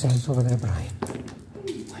a lot of reserves over there, Brian.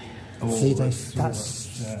 3 dice, that's...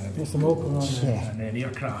 There's some open on there. Yeah. And then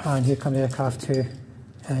aircraft. And here come the aircraft too.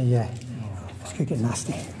 Yeah, this could get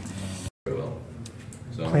nasty.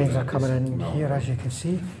 Planes are coming in here, as you can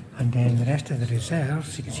see, and then the rest of the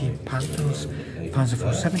reserves, you can see Panthers, Panzer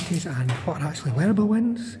 470s, and what are actually wearable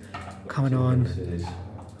wings coming on.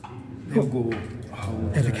 They'll go.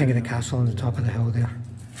 There's the king of the castle on the top of the hill there.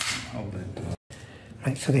 Hold it.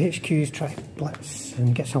 Right, so the HQ's trying to blitz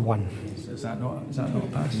and gets a 1. Is that not a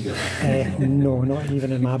pass? No, not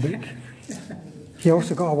even in my book. He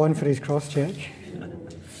also got a 1 for his cross check.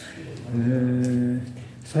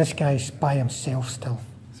 So this guy's by himself still.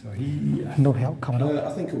 So he. No help coming up.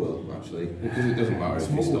 I think I will, actually, because it doesn't matter if he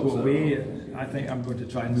Small stops will go away. it. I think I'm going to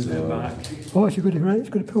try and move it back. Oh, is he going to right? He's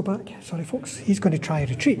going to pull back. Sorry, folks. He's going to try a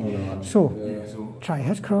retreat. So try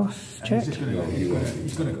his cross check.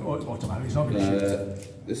 He's going to go automatically. He's not going to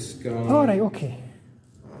shoot. This guy. All right, okay.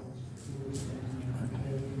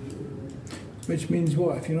 Which means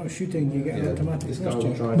what? If you're not shooting, you get an automatic This guy cross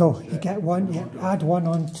will check. try. No, you get 1. You add 1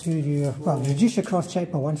 onto your. Well, reduce your cross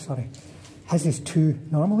check by 1. Sorry. His is 2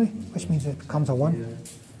 normally, which means it becomes a 1.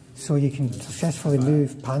 So you can successfully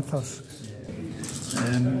move Panthers.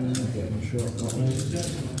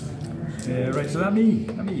 Right, so that me.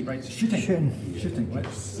 Right, so shooting. Shooting.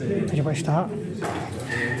 Let's. Did you want to start?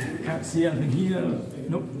 Can't see anything here.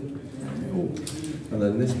 Nope. And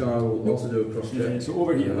then this guy will also do a cross check. So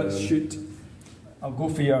over here, let's shoot. I'll go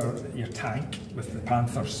for your tank with the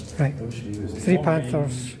Panthers. Right. 3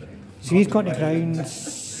 Panthers. So he's got the ground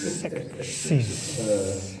 6s.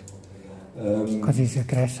 Because he's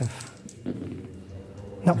aggressive.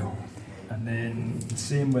 No. And then the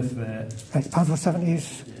same with the. Right, Panther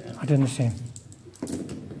 70s are doing the same.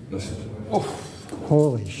 Oh.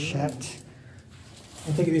 Holy shit.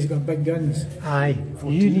 I think he's got big guns. Aye.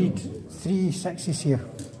 You need 3 6s here.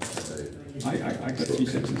 I got 3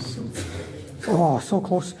 6s. So. Oh, so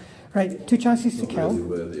close. Right, 2 chances to kill. Really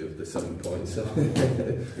worthy of the 7 points.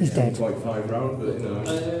 He's dead. 7.5 round, but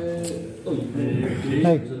you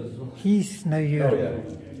know. Now, he's now your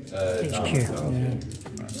HQ.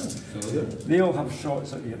 They all have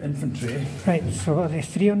shots at your infantry. Right, so what are they?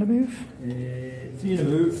 3 on the move? 3 in a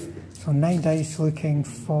move. So 9 dice looking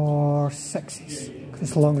for 6s. Because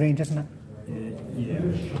it's long range, isn't it? Yeah.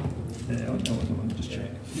 Let me just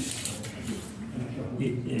check.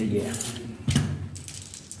 Yeah.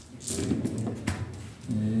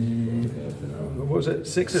 What was it?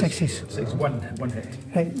 6s? 6s. 6, 1 hit.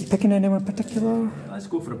 Right, you picking anyone in particular? Let's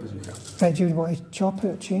go for a bazooka. Right, do you want to chop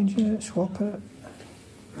it, change it, swap it?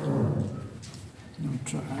 You've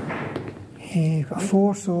got a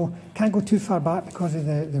 4, so can't go too far back because of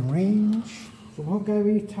the range. So what guy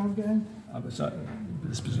were you targeting? Was that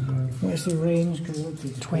this bazooka? What's the range?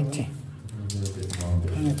 20.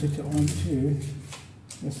 And I took it on to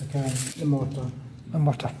the mortar. A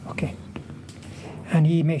mortar, okay. And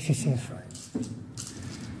he makes his save.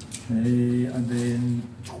 And then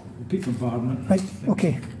repeat bombardment. Right,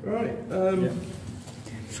 okay. Right.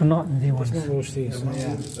 So not in day 1. It's not those 3. So,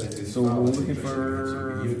 yeah. So we're looking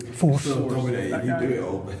for 4. You do it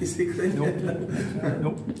all, basically.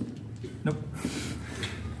 Nope.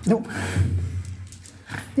 Nope.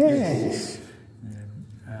 Yes.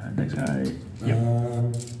 Next guy.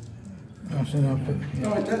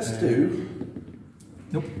 Right, let's do.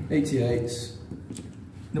 Nope. 88s.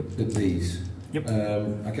 Nope. With these. Yep.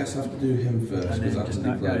 I guess I have to do him first And because then I just can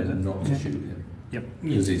that guy, declare is it? not to shoot him Yep.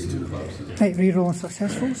 because he's too close. Right, reroll on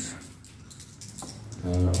successfuls.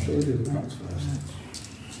 I'm sure we'll do the packs first.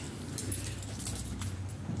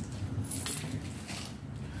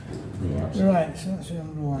 Right, so that's the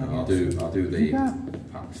other one. I'll do the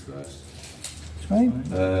that? packs first. It's fine.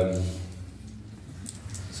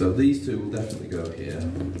 So these 2 will definitely go here.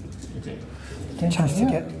 Chance to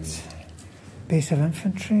get base of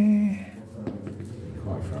infantry.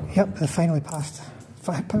 Quite frankly. Yep, they finally passed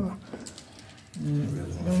firepower.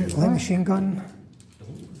 Light machine gun.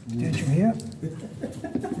 Down from here.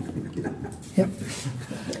 Yep.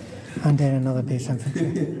 And then another base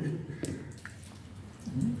infantry.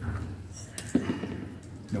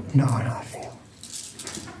 Nope. No, I fail.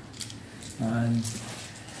 And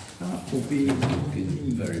that will be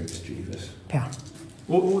Very mischievous. Yeah.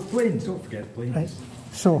 planes. Don't forget planes. Right.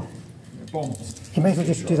 So, Bombs. you might as well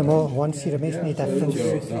just do them all at once here. It makes no difference.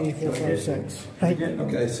 2, 3, 4, 5, 6. Right.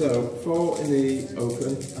 Okay, so 4 in the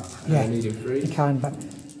open. Yeah. Medium 3. You can, but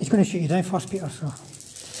he's going to shoot you down first, Peter, so.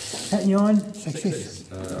 Hitting you on 6s.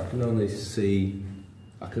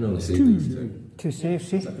 I can only see these 2. 2 saves,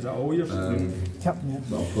 see? Is that all yours? Yep.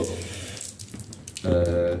 But I'll put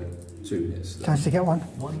 2 hits. Then. Chance to get 1.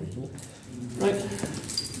 Right.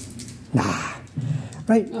 Nah.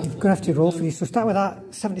 Right, you're going to have to roll for these. So start with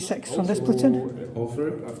that 76 from this platoon. All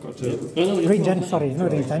through. I've got to. Range in, sorry, he's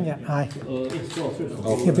not ranged in yet. Aye.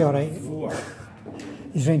 He'll be alright.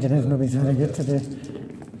 He's ranging in, nobody's very good to do.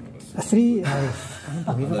 A 3,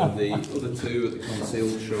 unbelievable. And then the other 2 at the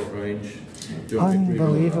concealed short range. Do you want me to reroll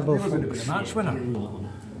Unbelievable, Going to be folks. a match winner.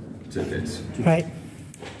 that? 2 hits. Right,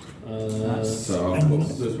 So I'll put,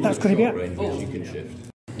 there's one that's at gonna be short it. range which you can shift.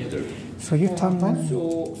 so So you turn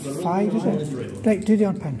So, 5, is it? Right, do the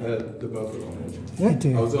unpin. They're both orange. You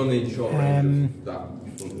do. I was only short range of that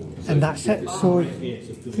front one. And that's it. So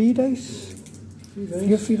 3 dice.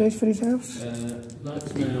 Your 3 dice for reserves?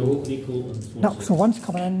 That's now equal and No, so one's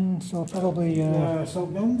coming in, so probably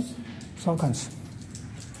Salt guns. salt guns.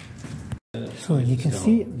 So you can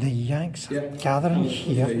see the Yanks are gathering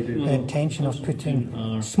here with the intention of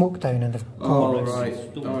putting smoke down in the Oh, corners. right.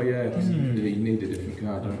 Oh, yeah. You need a different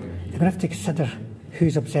card, don't you? You're going to have to consider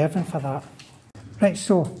who's observing for that. Right,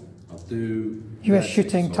 so I'll do... US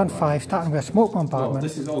shooting, turn 5, starting with a smoke Well, bombardment.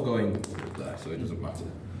 this is all going there, so it doesn't matter.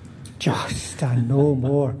 Just no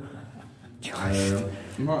more. Just.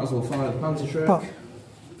 Might as well fire the Panzer Shrek. But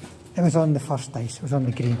it was on the first dice, it was on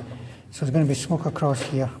the green. So there's going to be smoke across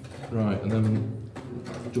here. Right, and then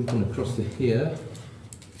jumping across to here.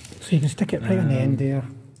 So you can stick it right on the end there.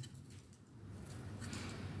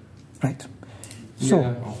 Right. So,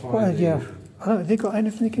 Yeah, I'll fire what are the- your... Have they got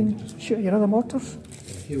anything they can shoot at your other mortars?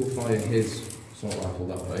 He'll fire his assault rifle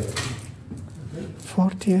that way.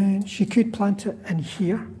 40 inch. You could plant it in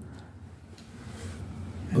here.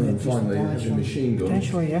 And then finally, the machine gun.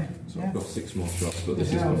 Potentially, yeah. So I've got 6 more shots, but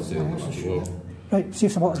this is going to seal the match as well. Right, see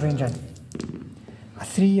if the mortars range in. A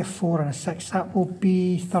 3, a 4 and a 6. That will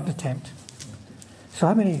be third attempt. So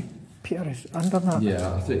how many, Peter, is under that?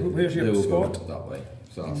 Yeah, I think Where's your they will spot? go that way.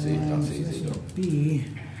 So that's easy. That's This easy. will be,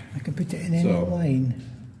 I can put it in any So- line.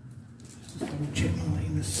 Just double check the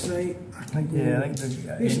line this side. I can go, Yeah, I think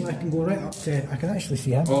the, basically I can go right up to, I can actually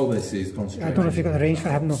see him. All this is I concentrated. don't know if you've got the range for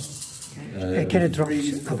him though. It kind of drops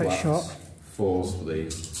 3s for a bit blacks, short. 4s for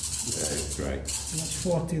the grey. That's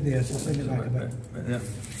 40 there, so I'll bring it back a bit.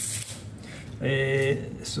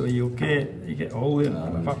 yeah. So you get all the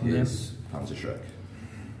apart from them. Here's Panzer Shrek.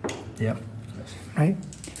 Yeah. Right?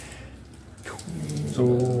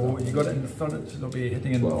 So you got it in the third, so they'll be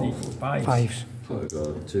hitting in 3, 4, 5. 5s. So we've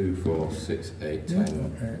got 2, 4, 6, 8,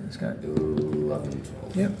 10, This guy. 11,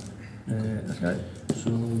 12. Yep. This guy. So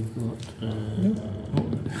we've got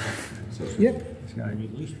So Yep. This guy.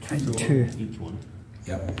 at least And two 2. each one.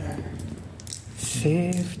 Yep.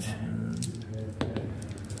 Saved.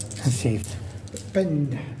 And saved.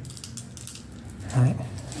 Pinned. Right.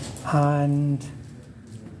 And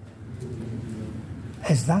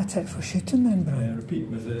is that it for shooting then, Brian? Repeat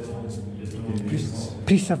with the priests.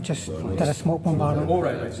 Priests have just did a smoke bombardment. Oh,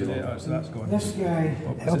 right, so that's gone. This guy,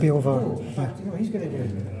 It'll be over. in fact, you know what he's going to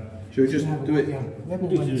do? Should we just do it? Level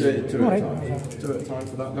Do ones. it two All at right. a time. 2 at a time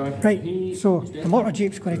for that guy. Right, so the mortar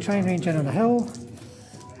jeep's going to try and range in on the hill.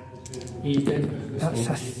 He's dead. That's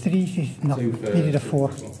a 3, no, 2 for needed a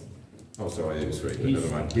 4. Oh, sorry, it was 3, but never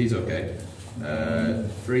mind. He's okay.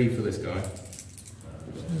 3 for this guy.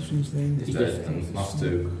 This one's then. He's dead. And last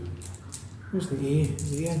 2. Where's the A?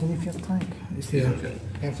 Is the A underneath your tank? It's He's there. okay.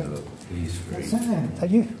 Perfect. He's 3. That's it then. Is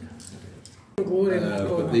that you?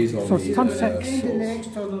 But these all So need, turn 6. End in the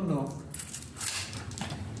next turn or not?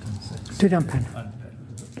 Do the unpin.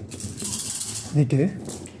 They do.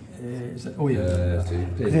 Oh, yeah.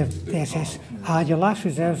 The SS. Your last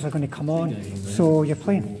reserves are going to come on, so you're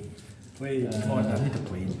playing. Play. Come on, I need to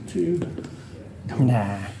play. 2.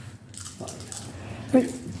 Nah.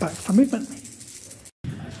 Right, back for movement.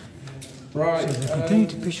 Right. So they continue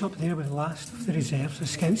to push up there with the last of the reserves. The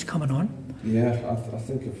scouts coming on. Yeah, I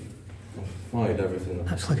think I've fired everything.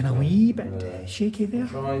 That's looking a wee bit shaky there.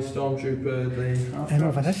 Try Stormtrooper, the Then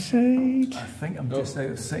over this side. I think I'm just out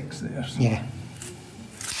of 6 there. So. Yeah.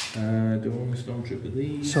 do I want to Stormtrooper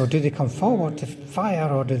these? So do they come forward to fire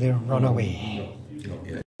or do they run away? Not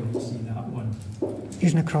yet. See that one.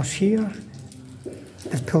 Using across here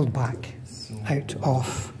is pulled back out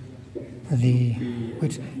of the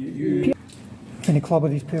woods. Can you club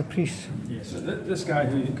with these poor priests? Yeah, so this guy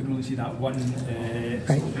who you can only see that one.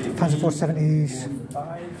 Right, Panzer 470s,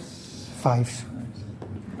 5s. 5s.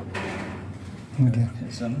 Oh dear.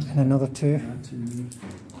 It's And another 2.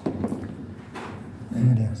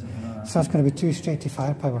 Oh dear. So that's going to be 2 straight to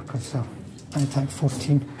firepower because they're anti-tank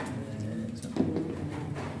 14.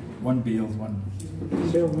 1 Bales,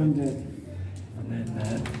 1. Bellman dead. And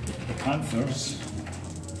then the Panthers.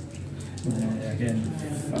 Again,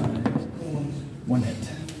 5. 1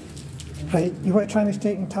 hit. Right, you want to try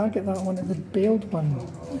mistake and target that one at the bailed one,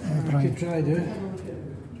 I Brian? could try do.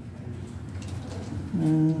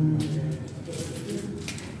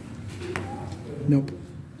 Nope.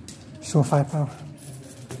 So firepower.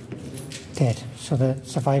 Dead. So the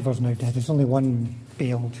survivor's now dead. There's only 1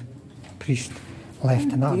 bailed priest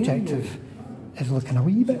left and that objective is looking a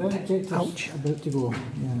wee bit. That objective's Ouch. about to go.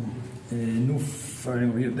 Yeah. No firing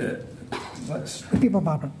over here. Let's Repeat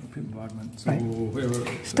bombardment. repeat bombardment. So Right.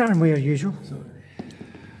 where Starting where usual. so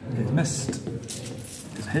It's missed.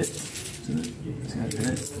 It's a hit. It's a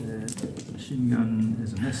hit. Machine gun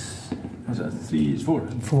is a miss. Is it a 3? It's 4.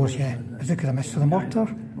 4, yeah. Bazooka's a miss for the mortar.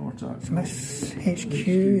 Mortar. It's a miss. HQ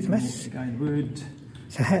is a miss. The guy in wood.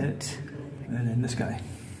 It's a hit. And then this guy.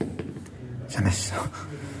 It's a miss.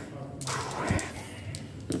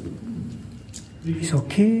 It's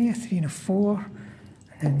okay, a 3 and a 4.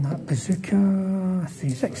 And that bazooka, 3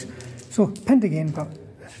 and 6. So, pinned again, but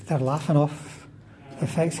they're laughing off the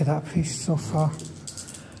effects of that priest so far.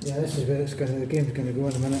 Yeah, this is where the game's going to go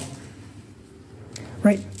in a minute.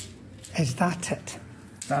 Right, is that it?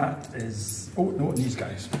 That is. Oh, no, these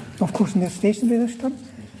guys. Of course, and they're stationary this turn.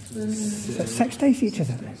 Is it 6 dice each, is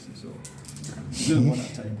it? So, do one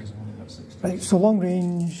at a time because I only have 6. Right, so long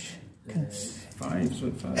range. 5,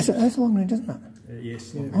 so 5. Is it long range, isn't it?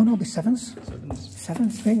 Yes. Oh no, it'll be 7s. 7s. 7s, I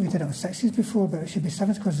think we did it on 6s before, but it should be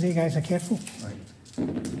 7s because they guys are careful. Right.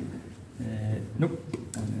 Nope.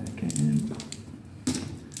 Okay.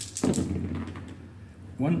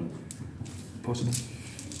 1 possible.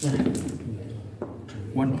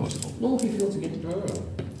 1 possible. No, he fails again.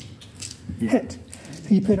 Hit.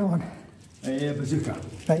 Who you put it on? Bazooka.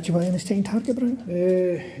 Right, do you want any mistaken target, Brian?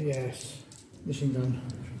 Yes. Machine gun.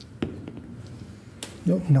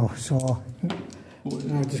 No, so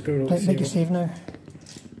I'll just go roll. make your save now.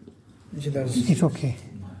 She does. It's okay.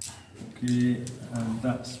 Okay, and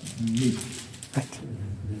that's me. Right.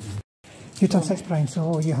 You turn 6, Brian,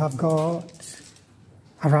 so you have got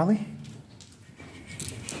a rally.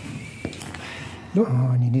 No.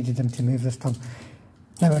 Oh, and you needed them to move this turn.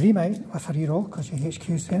 Now a remount with a reroll because your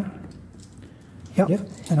HQ's there. Yep.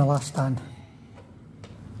 And a last stand.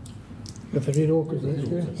 With a reroll because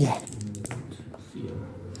the HQ? Yeah.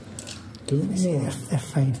 Yeah, they're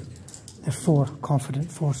fine. They're 4, confident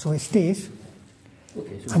 4, so it stays.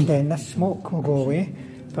 Okay, so And then this smoke will go away.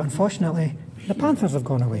 But unfortunately, the Panthers have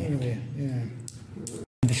gone away. Yeah.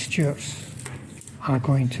 The Stuarts are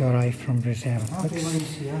going to arrive from reserve.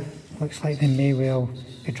 Looks like they may well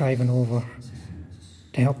be driving over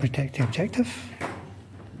to help protect the objective.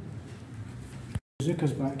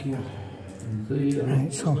 Bazooka's back here.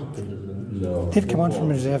 Right, so they've come on from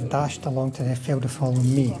reserve, dashed along to the field to follow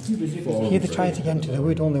me. Here they tried to get into the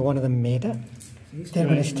wood, only one of them made it. They're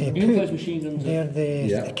going to stay put. They're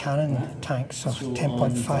the cannon tanks of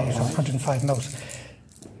 10.5 or 105 mils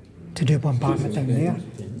to do bombardment down there.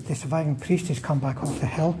 The surviving priest has come back off the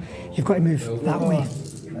hill. You've got to move that way.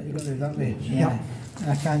 You've got to move that way? Yeah.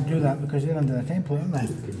 I can't do that because they're under the template, aren't they?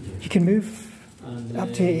 You can move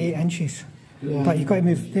up to 8 inches. Yeah. But you've got to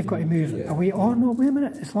move, they've got to move away. Or no, wait a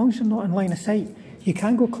minute, as long as you're not in line of sight, you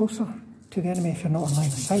can go closer to the enemy if you're not in line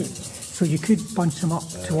of sight. So you could bunch them up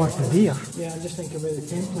towards the rear. Yeah, I'm just thinking where the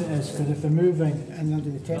template is, because if they're moving and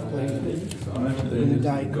under the template, they're going to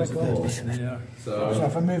die quickly. So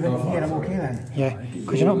if I'm moving here, I'm okay then? Yeah,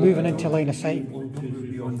 because you're not moving into line of sight.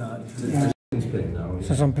 Yeah.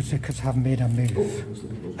 So some bazookas have made a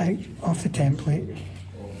move out of the template,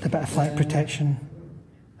 a bit of flight protection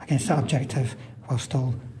against that objective, while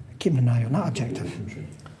still keeping an eye on that objective.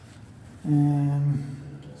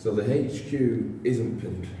 So the HQ isn't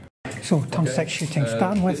pinned. So turn 6 shooting,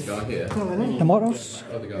 starting with This guy here. the mortars.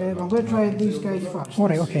 Oh, the guy. I'm going to try these guys first.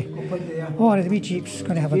 Alright, okay. Alright, the wee jeep's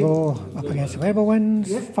going to have a go up against the Weber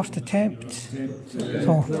winds. First attempt. So,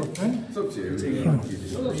 It's up to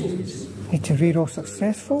you. need to reroll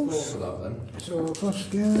successfuls. For that then. So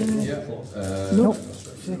first guy, Yeah. Nope.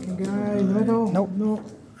 second guy in the middle, Nope. no,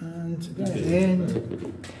 and guy at the end.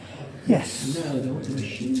 Yes, now they want the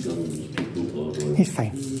machine guns, people are going. he's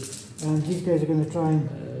fine. And these guys are going to try and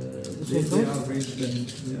the same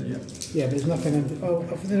place. Yeah, but there's nothing in oh,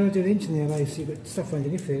 if they're already ranged in their eyes, so you've got stuff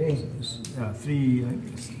underneath there, eh? 3, I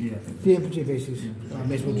think it's, yeah. 3 infantry bases. I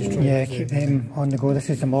may as well just try Yeah, and keep them on the go. This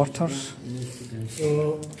is the mortars.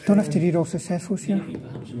 So, Don't have to reroll successfuls here.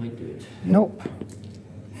 Perhaps you might do it. Nope.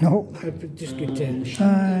 Nope. I would just go 10.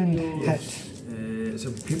 And hit. It's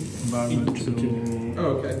a pimp environment, so.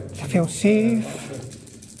 Oh, okay. A failed save.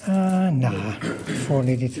 Nah. 4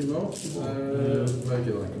 needed. Where do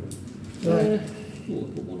you like them? Right. We'll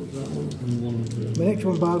put one of that one and one of The next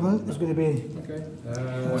bombardment is going to be Okay.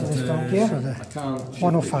 to this tank here. So the I can't.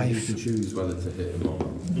 105. You can choose whether to hit him or not.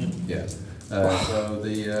 Yeah. So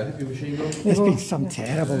the heavy machine gun. There's been some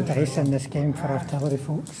terrible dice in this game for artillery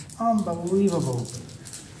folks. Unbelievable.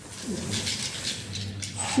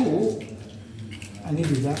 So, I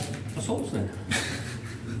needed that. assaults then.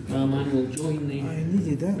 Man will join the. I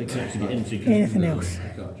needed that. Exactly, Anything else?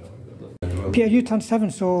 Peter, you turned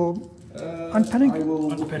 7, so unpinning I will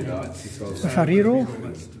look at that because with a reroll.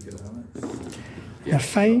 You're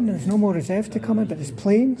fine, there's no more reserves to come in, but there's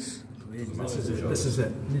planes. This is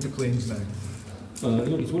it. Need the planes now. You don't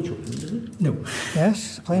need to one shot, isn't it? No.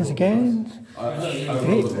 Yes, planes again.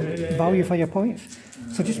 Great. Value for your points.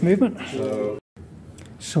 So just movement.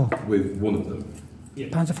 So, with one of them.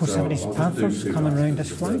 Panzer 470's Panthers coming round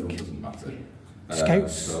this flank.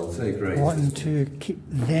 Scouts So I'll take race. wanting to keep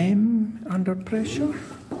them under pressure.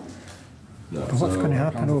 No, But what's so going to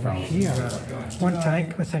happen over here? One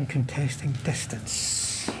tank within contesting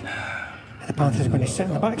distance. Are the Panthers going to sit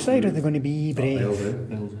on the backside or are they going to be brave?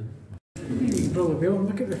 Brother Bill,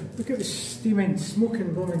 look at the steaming,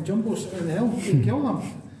 smoking, blowing jumbos on the hill. You kill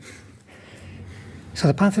them. So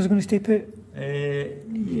the Panthers are going to stay put?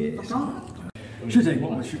 Yes. Shooting.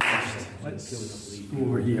 What will I shoot first? Let's go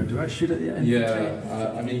over here. Do I shoot at the end?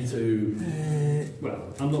 Yeah, I need to.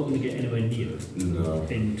 Well, I'm not going to get anywhere near No.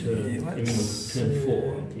 into turn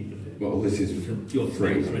 4. Well, this is Your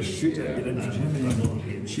three. Let's shoot at the end. I'm not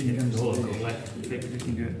here. Machine guns. All I've got left. I think we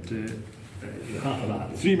can get Half of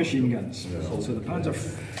that. 3 machine guns. So the Panzer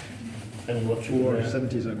And what's your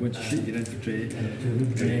 470s are going to shoot your infantry.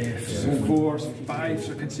 4s, 5s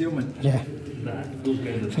for concealment. Yeah. those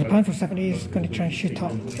guys So the Panther 70 is going to try and shoot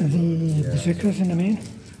up the bazookas in the main.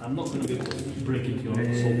 I'm not going to be able to break into your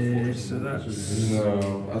assault force. So that's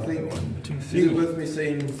No, I think. 1, 2, Is 3. it worth me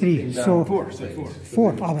saying? 3. So 4. So 4.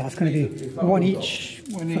 4. Oh, well, that's going to be 1 each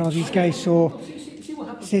for all these guys. So,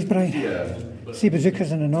 says Brian. Yeah. See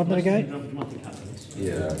bazookas in an ordinary guy.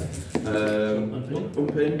 Yeah.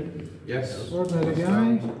 Ump in. Yes. Ordinary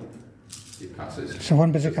guy. It passes. So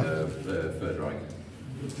 1 bazooka. Third rank.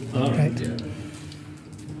 Right.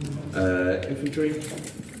 Yeah. Infantry.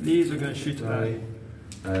 These are going to shoot at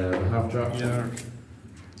Half track.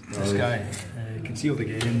 this guy. Concealed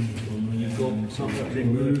again. They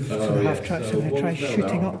move. So the half tracks are going to try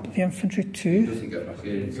shooting up the infantry too. Doesn't get back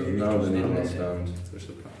in, so now they need to stand. Which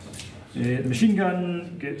the pass. The machine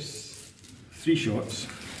gun gets 3 shots.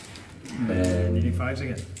 Needing 5s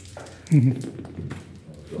again.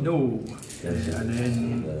 No. And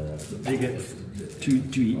then they get two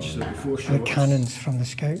each, so 4 shots. The cannons from the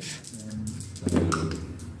scouts.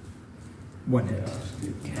 1 hit. I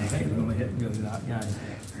think they only hit really that guy.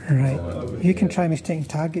 Right. You can try mistaking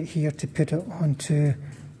target here to put it onto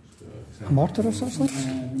a mortar or such like.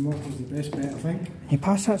 The mortar's the best bet, I think. You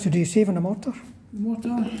pass that, so do you save on a mortar? The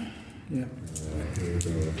mortar? Yeah.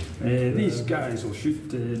 These guys will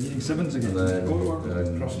shoot needing 7s again.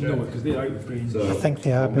 No, because they're out of range. I think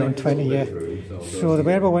they are beyond 20, yeah. So the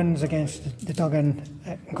Werber wins against the dug-in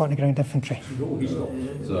ground infantry.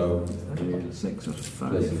 So 6 or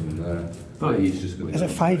 5. listen, 5. He's just going Is it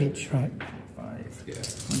 5 each, right? 5. Yeah. 1,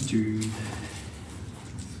 2,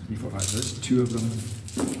 3, 4, 5. So there's 2 of them.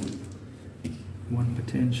 1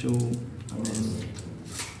 potential, and then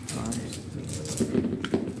 5.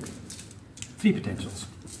 3 potentials.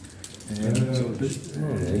 So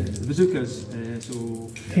the bazookas, so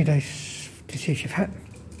 3 dice to see if you've hit.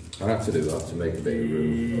 I have to do that to make a bigger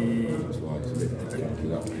room. That's why it's a bit clunky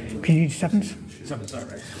that way. Can you need 7s? 7's that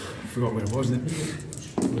right? Forgot where it was then.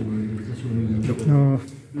 No.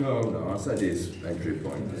 No, I said his entry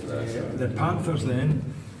point is there. So. The Panthers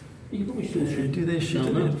then, You can probably still shoot. do they shoot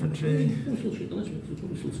at the infantry? You can still shoot the list, you'll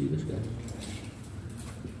probably still see this guy.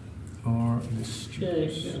 Or the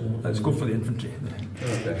streets? Yeah. Let's go for the infantry.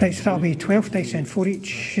 Okay. Right, so that'll be 12 dice and 4 each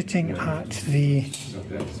shooting at the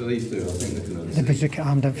Okay. So these two, I think they can the bazooka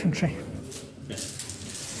armed infantry.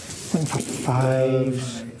 Looking for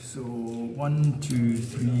 5s. So 1, 2,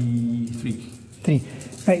 3, 3. 3.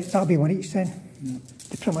 Right, that'll be 1 each then.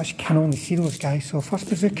 They pretty much can only see those guys. So first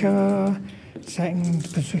bazooka, second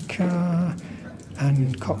bazooka,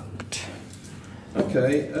 and cocked.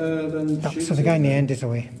 Okay, then. Yep, so the guy in the end is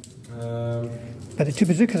away. But the 2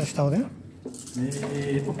 bazookas are still there.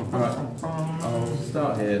 Right, I'll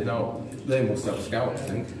start here. Now, they must have scouts, I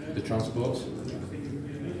think, the transports.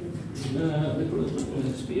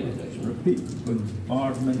 Repeat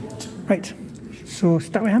bombardment. Right, so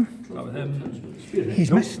start with him. Start with him.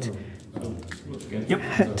 He's missed. Yep.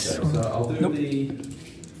 Hit. So I'll do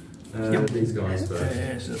these guys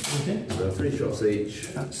first. So 3 shots each.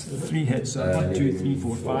 That's 3 hits. 1, 2, 3,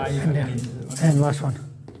 4, 5. And last one.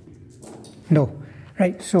 No.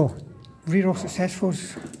 Right, so reroll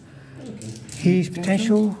successfuls. He's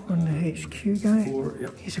potential on the HQ guy. 4,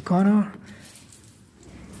 yep. He's a corner.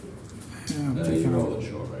 You roll at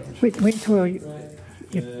short range. Wait until you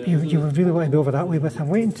really want to be over that way with him.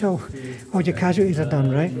 Wait until all your casualties are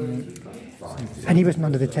done, right? And he wasn't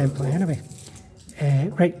under the template anyway.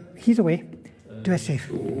 Right, he's away. Do a save.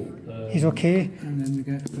 He's okay. And then we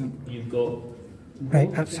get You've got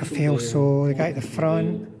Right, that's a fail. So the guy at the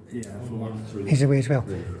front, Yeah, 4. he's away as well.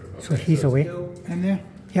 So he's away. in there.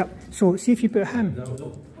 Yep. So see if you put him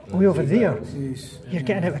way over there, you're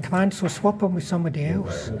getting out of command, so swap him with somebody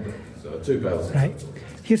else. So 2 bells. Right.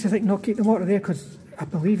 Here's the thing, no, keep the mortar there, because I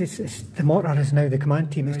believe it's the mortar is now the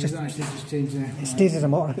command team. It's just, it stays as a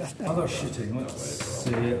mortar. Other shooting, let's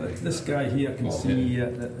say, like this guy here can see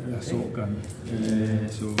the assault gun.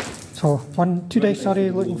 So 2 dice, sorry,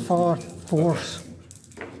 looking for 4s.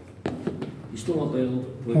 You still not there.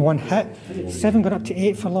 1 hit. 7 got up to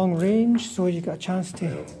 8 for long range, so you got a chance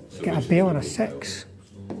to get a bail and a 6.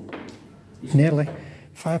 Nearly.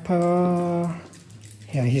 Firepower.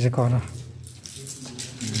 Yeah, he's a corner.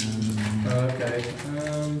 Okay.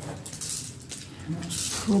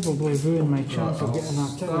 Probably ruin my chance of getting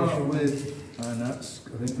artillery. And I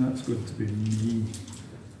think that's going to be me.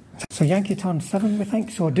 So Yankee turn 7, we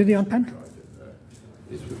think. So do they unpin?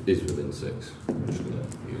 It's within 6. I'm just going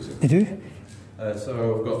to use it. They do.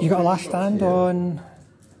 So I've got. You got a last stand on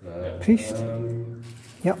Priest.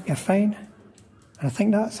 Yep, you're fine. And I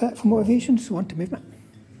think that's it for motivation. So on to movement.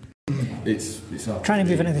 It's Trying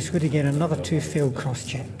to move into the squid again. Another 2 failed cross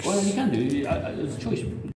checks. Well, you can do. There's a choice.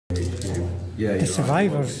 Yeah, The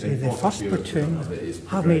survivors, the first platoon,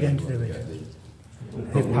 have made into the wood.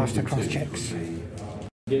 They've passed the cross checks.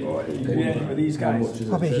 With these guys.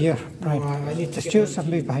 I'll be here, right. The Stuarts have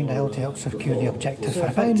moved behind the hill to help secure the objective So for a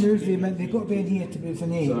if I bit. move them, they've got to be in here to be with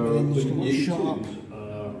an 8, but then they're going to shut up.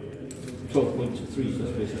 12 points to 3, so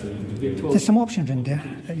that's basically. You get 12. There's some options in there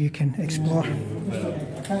that you can explore.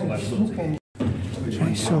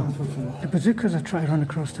 Right, so the bazookas are trying to run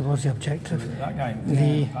across towards the objective. That guy.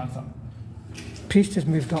 The Panther. Priest has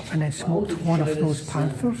moved up and then smoked one of those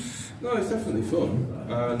panthers. No, it's definitely fun,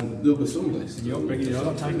 and there'll be some lists. You're bringing the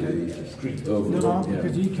other tank No,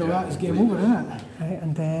 because you kill that, it's game over, isn't it? Right,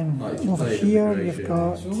 and then over here you've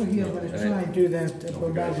got So over here, I'm going to try and do the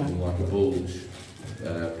bombardment. Like a bulge,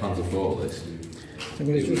 Panzer 4 list. So I'm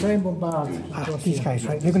going to try and bombard. these guys,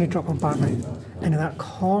 right? They're going to drop bombardment into that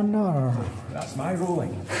corner. That's my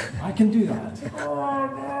rolling. I can do that.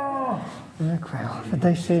 Look, well, the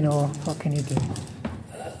dice say no, what can you do?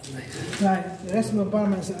 Right, the rest of the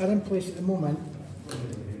bombardments that are in place at the moment,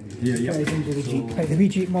 Yeah, guys into the Jeep. Right, the wee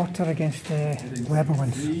Jeep mortar against the Weber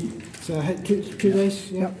ones. So I hit two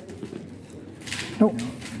dice, yep. Nope.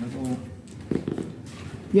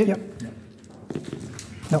 Yep.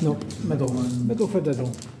 Nope. No, middle. Middle for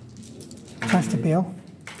diddle. Chance to bail.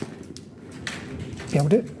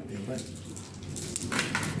 Bailed it.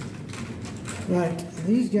 Right,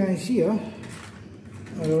 these guys here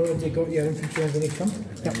are already got your infantry underneath them.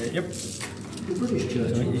 Yep. The British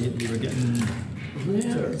church. You were getting.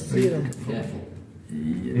 Three of them. Careful. See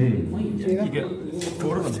You that? get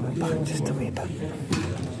 4 of them. Just a wee bit.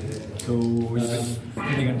 So you've been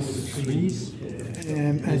hitting on 3s.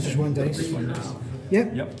 And just one dice.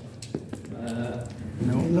 Yep. Yep.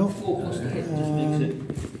 No. 4 plus the hit just makes it.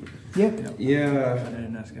 Yep. Yeah, And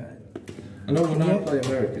then this guy. I know when I Yeah. play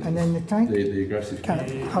American, And then the tank. the aggressive. Can't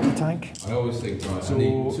have the tank. I always think, right, I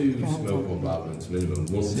need 2 smoke bombardments minimum.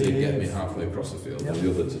 One to get me halfway across the field, and the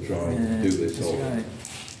other to try and do this all.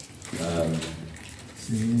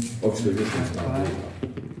 Obviously, this one's not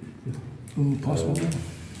doing that. Possible.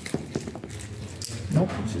 Nope.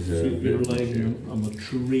 Which is So you're relying on the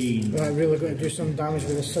terrain. Right, really got to do some damage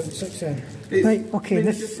with a 7.6 then. Right, okay,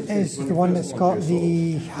 this is the one that's got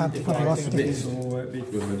the hab for velocity. So it'd be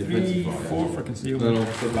With my 3, defensive 4 for No, concealment. no,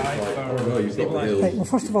 5 no, for you've got the stabilize. hills Right, well,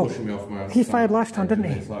 first of all, pushing me off my he fired last time, didn't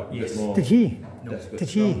he? It's like a bit more Did he? desperate Did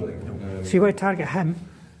he? scrambling. So you want to target him,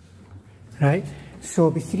 right? So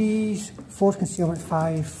it'll be 3s, 4 concealment,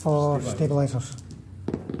 5 for stabilisers.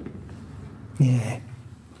 Yeah.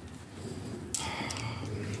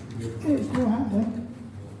 It's no happening.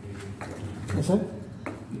 That's it.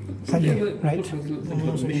 Is that you? Right. Missions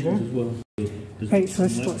as well. Right, so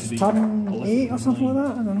this is turn 8 or something like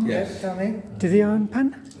that? I don't know. Yes. Tell me. Do they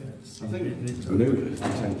unpin? I think maneuvers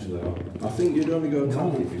potentially are. I think you'd only go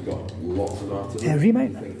attack if you've got lots of artillery.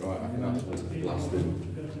 Remount. You think, right, I can actually blast him.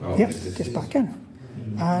 Yep, just back in.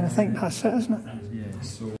 And I think that's it, isn't it? Yeah,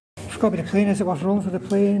 so. It's got to be the plane. Is it worth rolling for the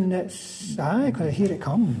plane? It's aye, because here it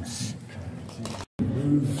comes.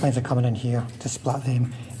 Planes are coming in here to splat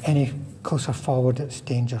them. Any closer forward, it's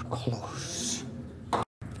danger close.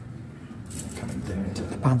 Coming down to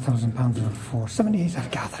The Panthers and Panthers of 4. 70s are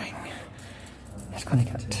gathering. It's going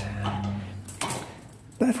to get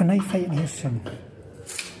bit of a knife fight in here soon.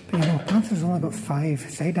 But you know, Panthers only got 5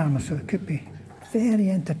 sidearmor, so it could be very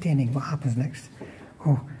entertaining what happens next.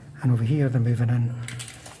 Oh, and over here they're moving in.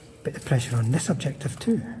 Bit of pressure on this objective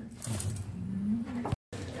too.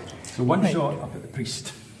 So one Right. shot up at the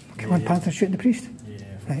priest. Come on, Panther shooting the priest. Yeah.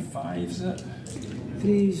 Right. 5's it?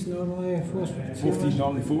 Threes normally, fours. Both these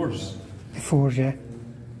normally 4s. 4s, yeah.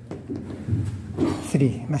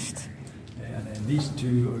 3, missed. And then these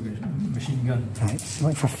 2 are going to machine gun. Right, so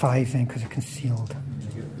looking for 5 then because they're concealed.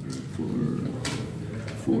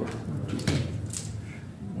 4.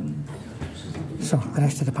 So the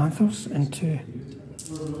rest of the Panthers into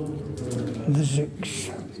the Zooks.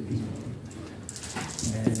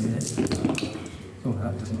 Oh,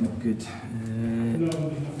 that doesn't look good.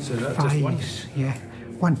 So that's just 1. 5s, yeah.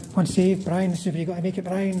 One save, Brian. So you've got to make it,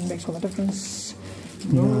 Brian. Makes all the difference.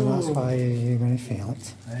 No, that's why you're going to fail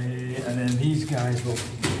it. And then these guys will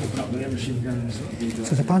open up their machine guns.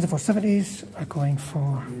 So the Panzer 470s are going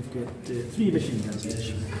for. We've got 3 machine guns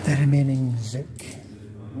each. The remaining Zook.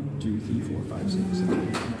 1, 2, 3, 4, 5, 6,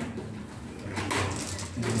 7,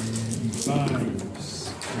 5s.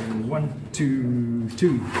 1, 2,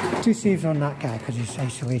 2. 2 saves on that guy because he's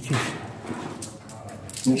isolated.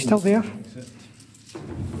 He's still there.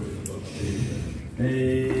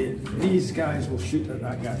 These guys will shoot at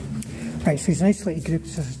that guy. Right, so he's an isolated group,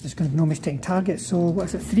 so there's going to be no mistaking targets. So what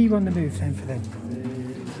is it? 3 on the move then for them.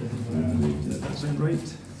 Does that sound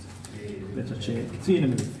right? Better check. 3 in a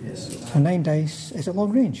move, yes. So 9 dice. Is it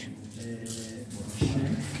long range?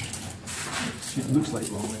 It looks like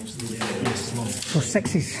long range. Yes, long. So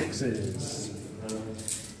 6s. 6s.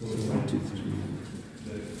 1, 2, 3.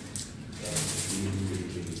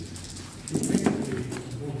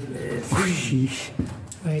 Sheesh.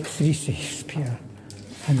 Right, 3 saves, Peter.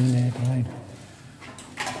 And then Brian.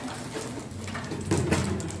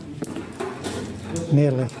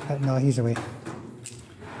 Nearly, but no, he's away.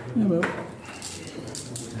 Yeah, well.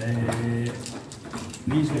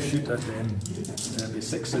 These will shoot at them. There'll be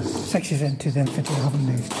 6s. 6s into the infantry haven't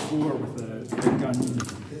moved. 4 with the big gun.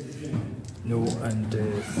 No, and 3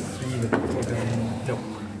 with the big gun. No.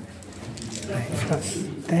 Right, so that's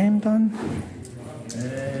them done.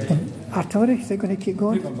 Artillery, is it going to keep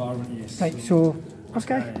going? Bombardment, yes. Right, so first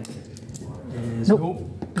guy? Nope.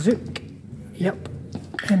 Zook. Yep.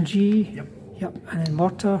 MG. Yep. Yep. And then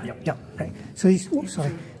mortar. Yep. Right. So these,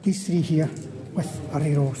 these 3 here with a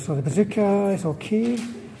reroll. So the bazooka is okay.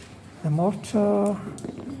 The mortar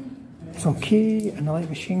is okay. And the light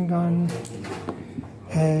machine gun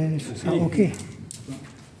is okay.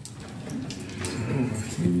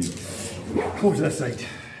 Over to this side.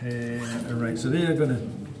 Right, so they're going to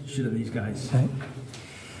shoot at these guys. Right.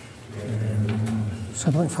 So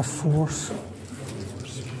I'm looking for 4s.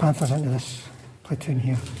 Panthers into this platoon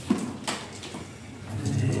here.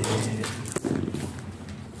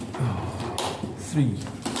 3.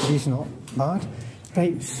 3's not bad.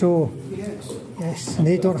 Right, so yes, and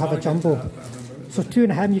they don't have a jumbo. So 2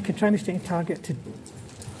 and a him, you can try and mistake a target to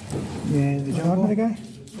the ordinary guy.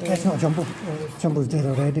 That's not a jumbo. Jumbo's dead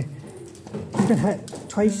already. You can hit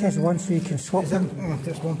twice as one, so you can swap them. Oh,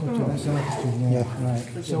 that's 1 platoon, that's another platoon, yeah.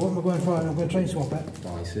 Right. So what am I going for? I'm going to try and swap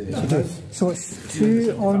it. So it's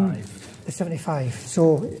 2 on the 75.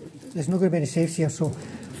 So there's not going to be any saves here. So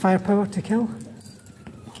firepower to kill.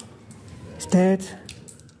 It's dead.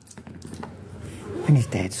 And he's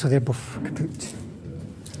dead, so they're both kaput.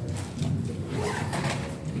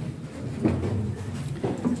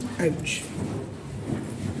 Ouch.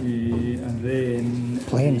 And then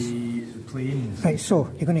Planes. Planes. Right, so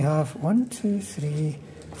you're going to have 1, 2, 3,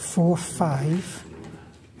 4, 5.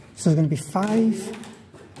 So there's going to be 5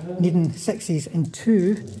 needing 6s and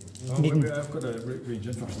 2 needing. I've got a range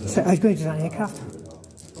in first. So I was going to do that in aircraft.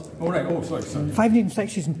 Oh, right, oh, sorry. 5 needing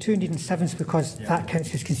 6s and 2 needing 7s because that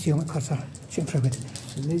counts as concealment because they're shooting for good.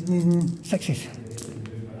 So needing 6s.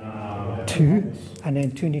 2 and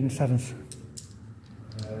then 2 needing 7s.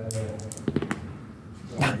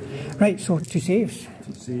 Right, so 2 saves.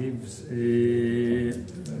 2 saves.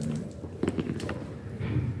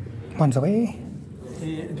 1's away.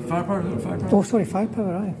 Firepower. Oh, sorry,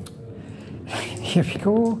 firepower, right. Here we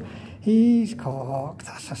go. He's cocked.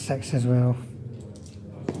 That's a 6 as well.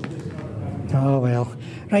 Oh well.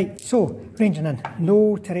 Right, so ranging in.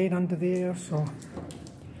 No terrain under there, so.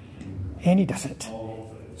 And he does it.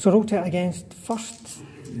 So rotate against first.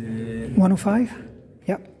 105.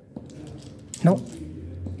 Yep. No.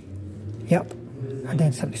 Yep. And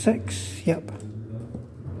then 76. Yep.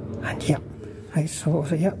 And yep. Right, so what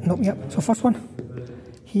was it? Yep. Nope, yep. So first one.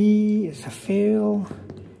 He is a fail.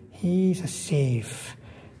 He's a save.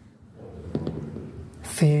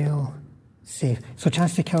 Fail. Save. So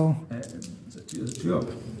chance to kill. Is it 2 up?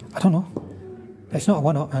 I don't know. It's not a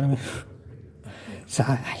 1 up anyway. So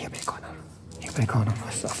he'll be a corner. He'll be a corner.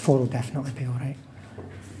 A 4 will definitely be alright.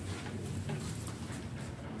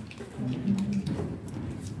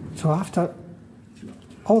 So after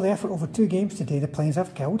all the effort over 2 games today, the planes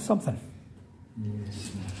have killed something.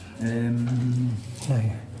 Now,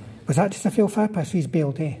 was that just a failed firepower? So he's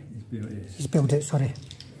bailed, eh? He's bailed it, sorry.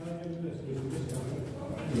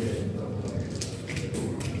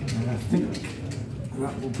 And I think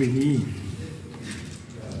that will be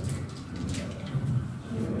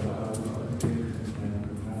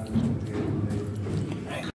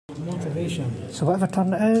Motivation. So whatever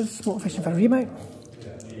turn it is, motivation for a remount.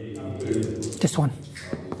 Just one.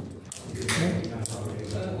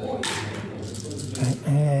 Right,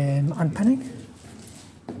 unpinning?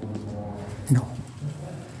 No.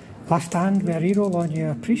 Last stand with a reroll on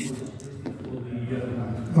your priest.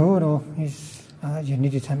 Oh no, he's. You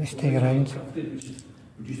needed him to stay around.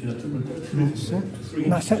 That's it.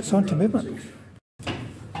 And that's it, it's on to movement.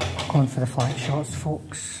 Going for the flat shots,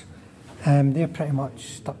 folks. They're pretty much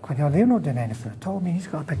stuck with her. They're not doing anything at all. I mean, he's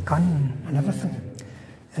got a big gun and everything.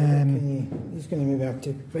 He's going to maybe have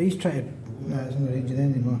to, but he's trying to. No, it's not ranging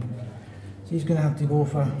anymore. So he's going to have to go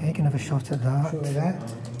for. Yeah, you can have a shot at that. Shot at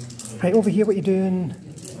that. Right, over here, what you're doing,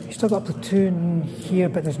 you've still got a platoon here,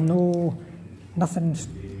 but there's nothing's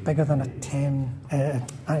bigger than a 10,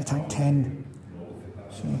 anti-tank 10.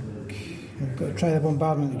 So we've got to try the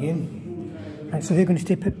bombardment again. Right, so they're going to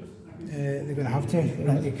stay put. They're going to have to.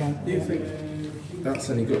 Right. They can't. Do you think that's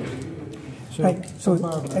any good? So, Right, so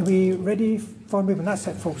are we ready for movement? That's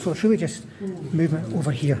it, folks. So it's really just movement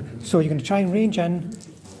over here. So you're going to try and range in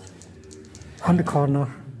on the corner,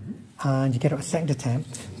 and you get it a second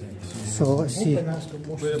attempt. So let's see.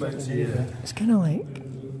 It's kind of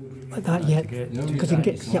like that yet, because you can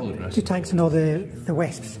get two tanks and all the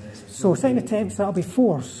wisps. So second attempts, that'll be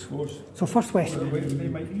fours. So first wisp.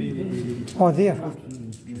 Oh, there,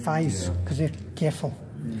 fives, because they're careful.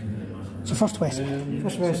 So first wisp.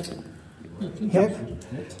 First wisp. Yep.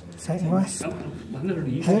 Second wisp. I've never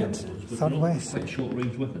used Hit. it. Third wisp. Quite short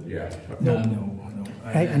range weapon. Yeah.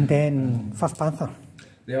 Right, and then first panther.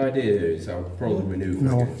 The idea is I'll probably maneuver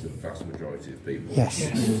No. against the vast majority of people. Yes.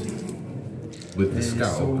 With the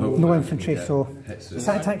scout, hopefully No I infantry, can so get hits it's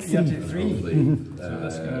and attack 3.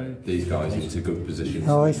 hopefully these guys into good positions.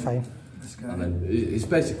 Oh, he's fine. And then it's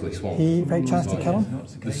basically swamp. He right chance to kill him.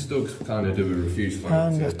 The Stugs kind of do a refuse fire.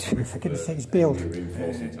 And for goodness sake, he's bailed.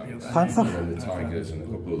 Panther. Panther. And then the Tigers and a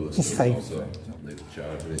couple of the He's Stugs fine. also lead the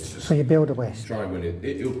charge. And it's just So you bailed a west. try and win it.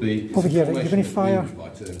 It'll be Over here, you're going to fire by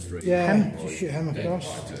turn 3. Yeah, Him? just shoot him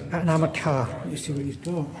across. At an armoured car. Let's see what he's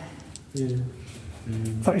got.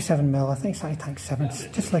 37mm, I think it's anti-tank 7. It's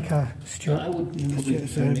just like a Stuart. I would probably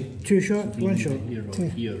It's a 2 shot, 1 shot. here or Two.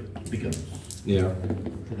 here bigger Yeah.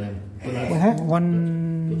 for them. But I, One hit?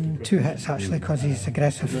 1, 2 hits actually, because he's He's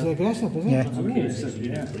aggressive. aggressive, isn't he?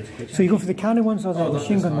 Yeah. So you go for the cannon ones or the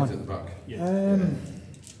machine gun At one? the back.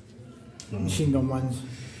 Machine gun ones.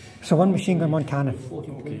 So one machine gun, one cannon.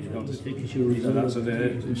 making sure So that's the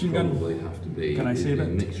machine gun. Probably have to be Can I save a it?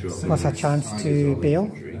 mixture of What's a chance to bail?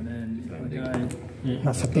 And then the guy.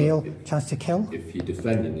 That's a bail. Chance to kill? If you're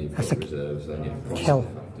defending and you've got That's a reserves, then you probably kill.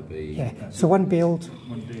 have to be Yeah. So one bailed.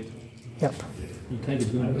 One dead. Yep. you take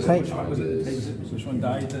it down. Right. houses. Which one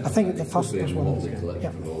died? I think the first Being one. multi-collected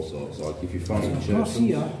Yep. from all sorts. Like if you find a Across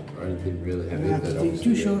here, or anything really heavy, we have then to take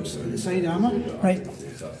 2 shots at the side armour. Right.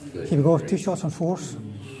 Here we go. 2 shots on 4s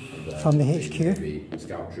from the HQ. be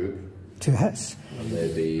scout troop, 2 hits. and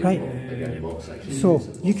they'd be Right. again more sections. So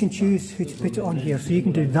you can choose who to put it on here. So you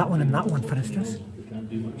can do that one and that one, for instance.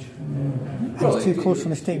 If it's too close from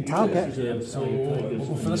the same target. So we'll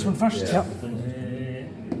go for this one first. Yep.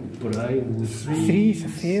 But I would 3's a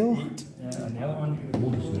fail. And the other one.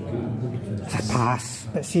 It's a pass.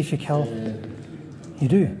 But see if you kill. You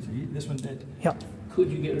do. This one did. Yep. could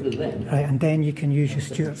you get rid of them? Right, and then you can use your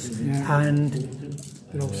Stuarts. And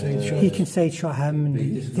They're all side shots. he can side shot him and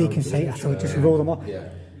they can side. So just roll them up.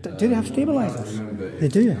 Do they have stabilisers? They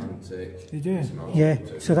do. They do. Yeah,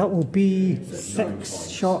 so that will be 6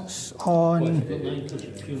 shots on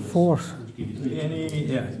 4s. Any,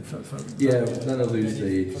 yeah, Yeah, then I lose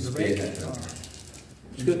the spearhead now.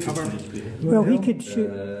 Well, he could shoot.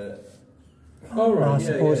 Oh, right, I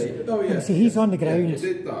suppose. Oh, yeah. See, he's on the Yeah, ground. you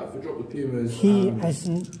did that. If I drop the Pumas, He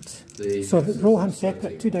isn't. the So roll him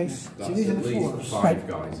separate, 2 dice. that's these are at the least fours. 5 Right.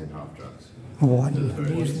 guys in half tracks.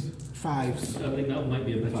 1. Use the 5s. I think that might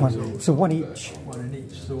be a bit 1. So 1 each. one in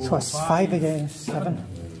each. So So it's 5 against 7.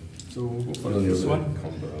 So One of the this other one.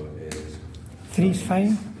 combo is 3's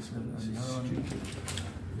fine.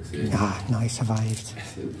 this is Ah, no, he survived.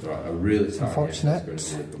 right, a really tight Unfortunate.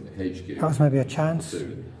 HQ. That was maybe a chance.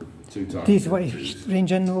 2 times. These what you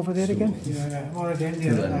range in over there again? Yeah, I'm already in And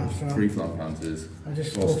there at then that, so 3 flank Panthers, I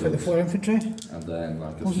just 4 go for the studs, 4 infantry. and then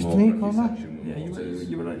like a Was it small 3 recce corner? section with Yeah, mortars.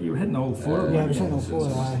 you were hitting all 4 of them. Yeah, I was hitting all 4,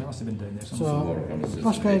 You aye. must have been down there So, somewhere. More reconnaissance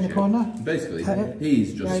first guy in the HQ. corner, Basically, hit it.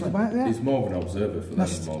 he's Guy at the back just there. he's more of an observer for them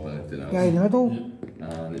Missed. more than anything else. guy in the middle,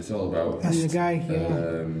 And it's all about and the guy here.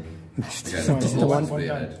 again, So it's just the all one. to the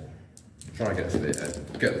head. Try and get to the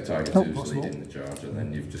head, get the target Nope. who's leading the charge, and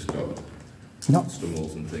then you've just got No.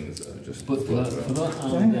 stumbles and things that are just But for float that, around.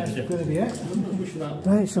 I think that's going to be it. push for that.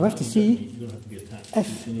 Right, so we have to see You're going to have to be attacked.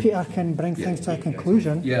 if Peter can bring things to a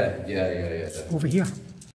conclusion Yeah. over here.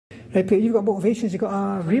 Right, Peter, you've got motivations, you've got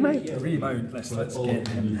a remount, Remount, let's get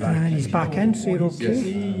him back. and he's back in, so you're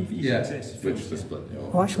okay. Yeah, switch the split.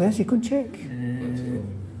 Oh, actually, is he? Go and check.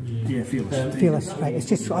 Yeah, fearless. Fearless, right, it's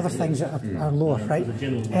just for other things that are lower, right?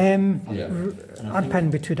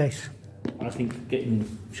 Unpin with 2 dice. I think getting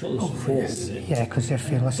shot as support. Yeah, because they're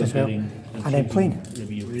fearless as well. And then plain.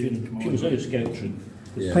 Maybe your scout troop.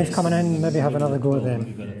 Plane's coming in, maybe have another go at them.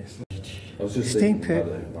 I was just Staying thinking put.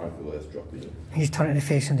 about the rifle that's dropping. He's turning the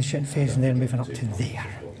face and the shooting phase, and they're moving up to there.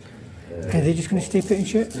 Are they just going to stay put and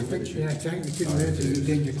shoot? Yeah, I think we couldn't move to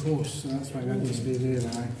danger close, so that's why we had to stay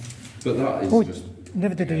there. Aye. But that is Oh, just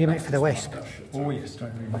never did a remount for the Wisp. Oh, yes,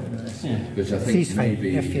 trying to remount this. which I think He's fine,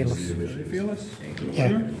 maybe they're fearless. Fearless?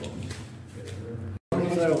 Yeah.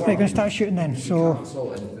 Right, going to start shooting then. So,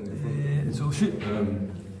 So shoot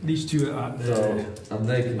these two at the... And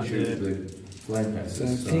they can shoot the flame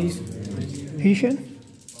passes. Please. who you shooting?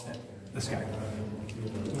 This guy.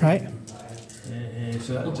 Right,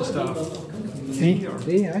 So that just a 3.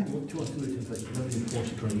 3, aye.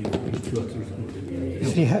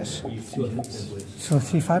 3 hits. So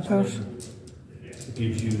 3 5-powers.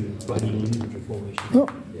 Gives you running formation. Oh,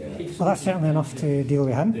 well, that's certainly enough to deal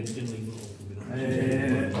with him.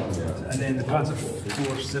 and then the pads are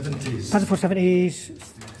 470s. Pads of 470s.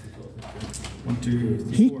 1, 2,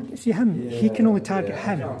 3, 4. See him, he can only target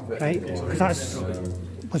him, right? Because that's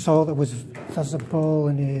was all that was visible,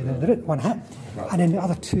 and the 1 hit. And then the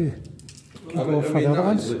other 2 can go for the other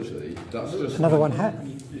ones. Literally, that's just Another 1 hit.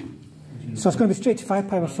 So it's going to be straight to 5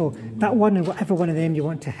 power. So that one and whatever one of them you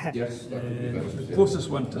want to hit. yes, that could be better. Closest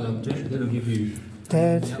one to them. They'll give you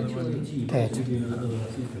Dead. Dead.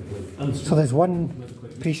 So there's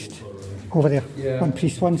 1 priest over there. 1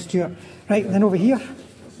 priest, 1 steward. Right, and then over here.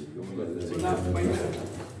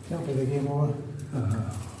 That'll be the game over.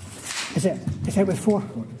 Is it? It's out with 4.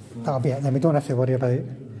 That'll be it. Then we don't have to worry about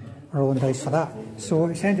rolling dice for that. So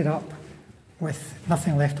it's ended up with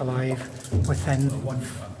nothing left alive within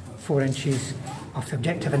 4 inches of the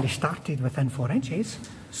objective, and they started within 4 inches.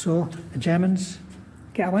 So the Germans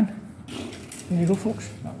get a win. There you go, folks.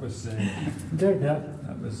 That was... yeah,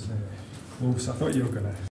 that was close. I thought you were going to...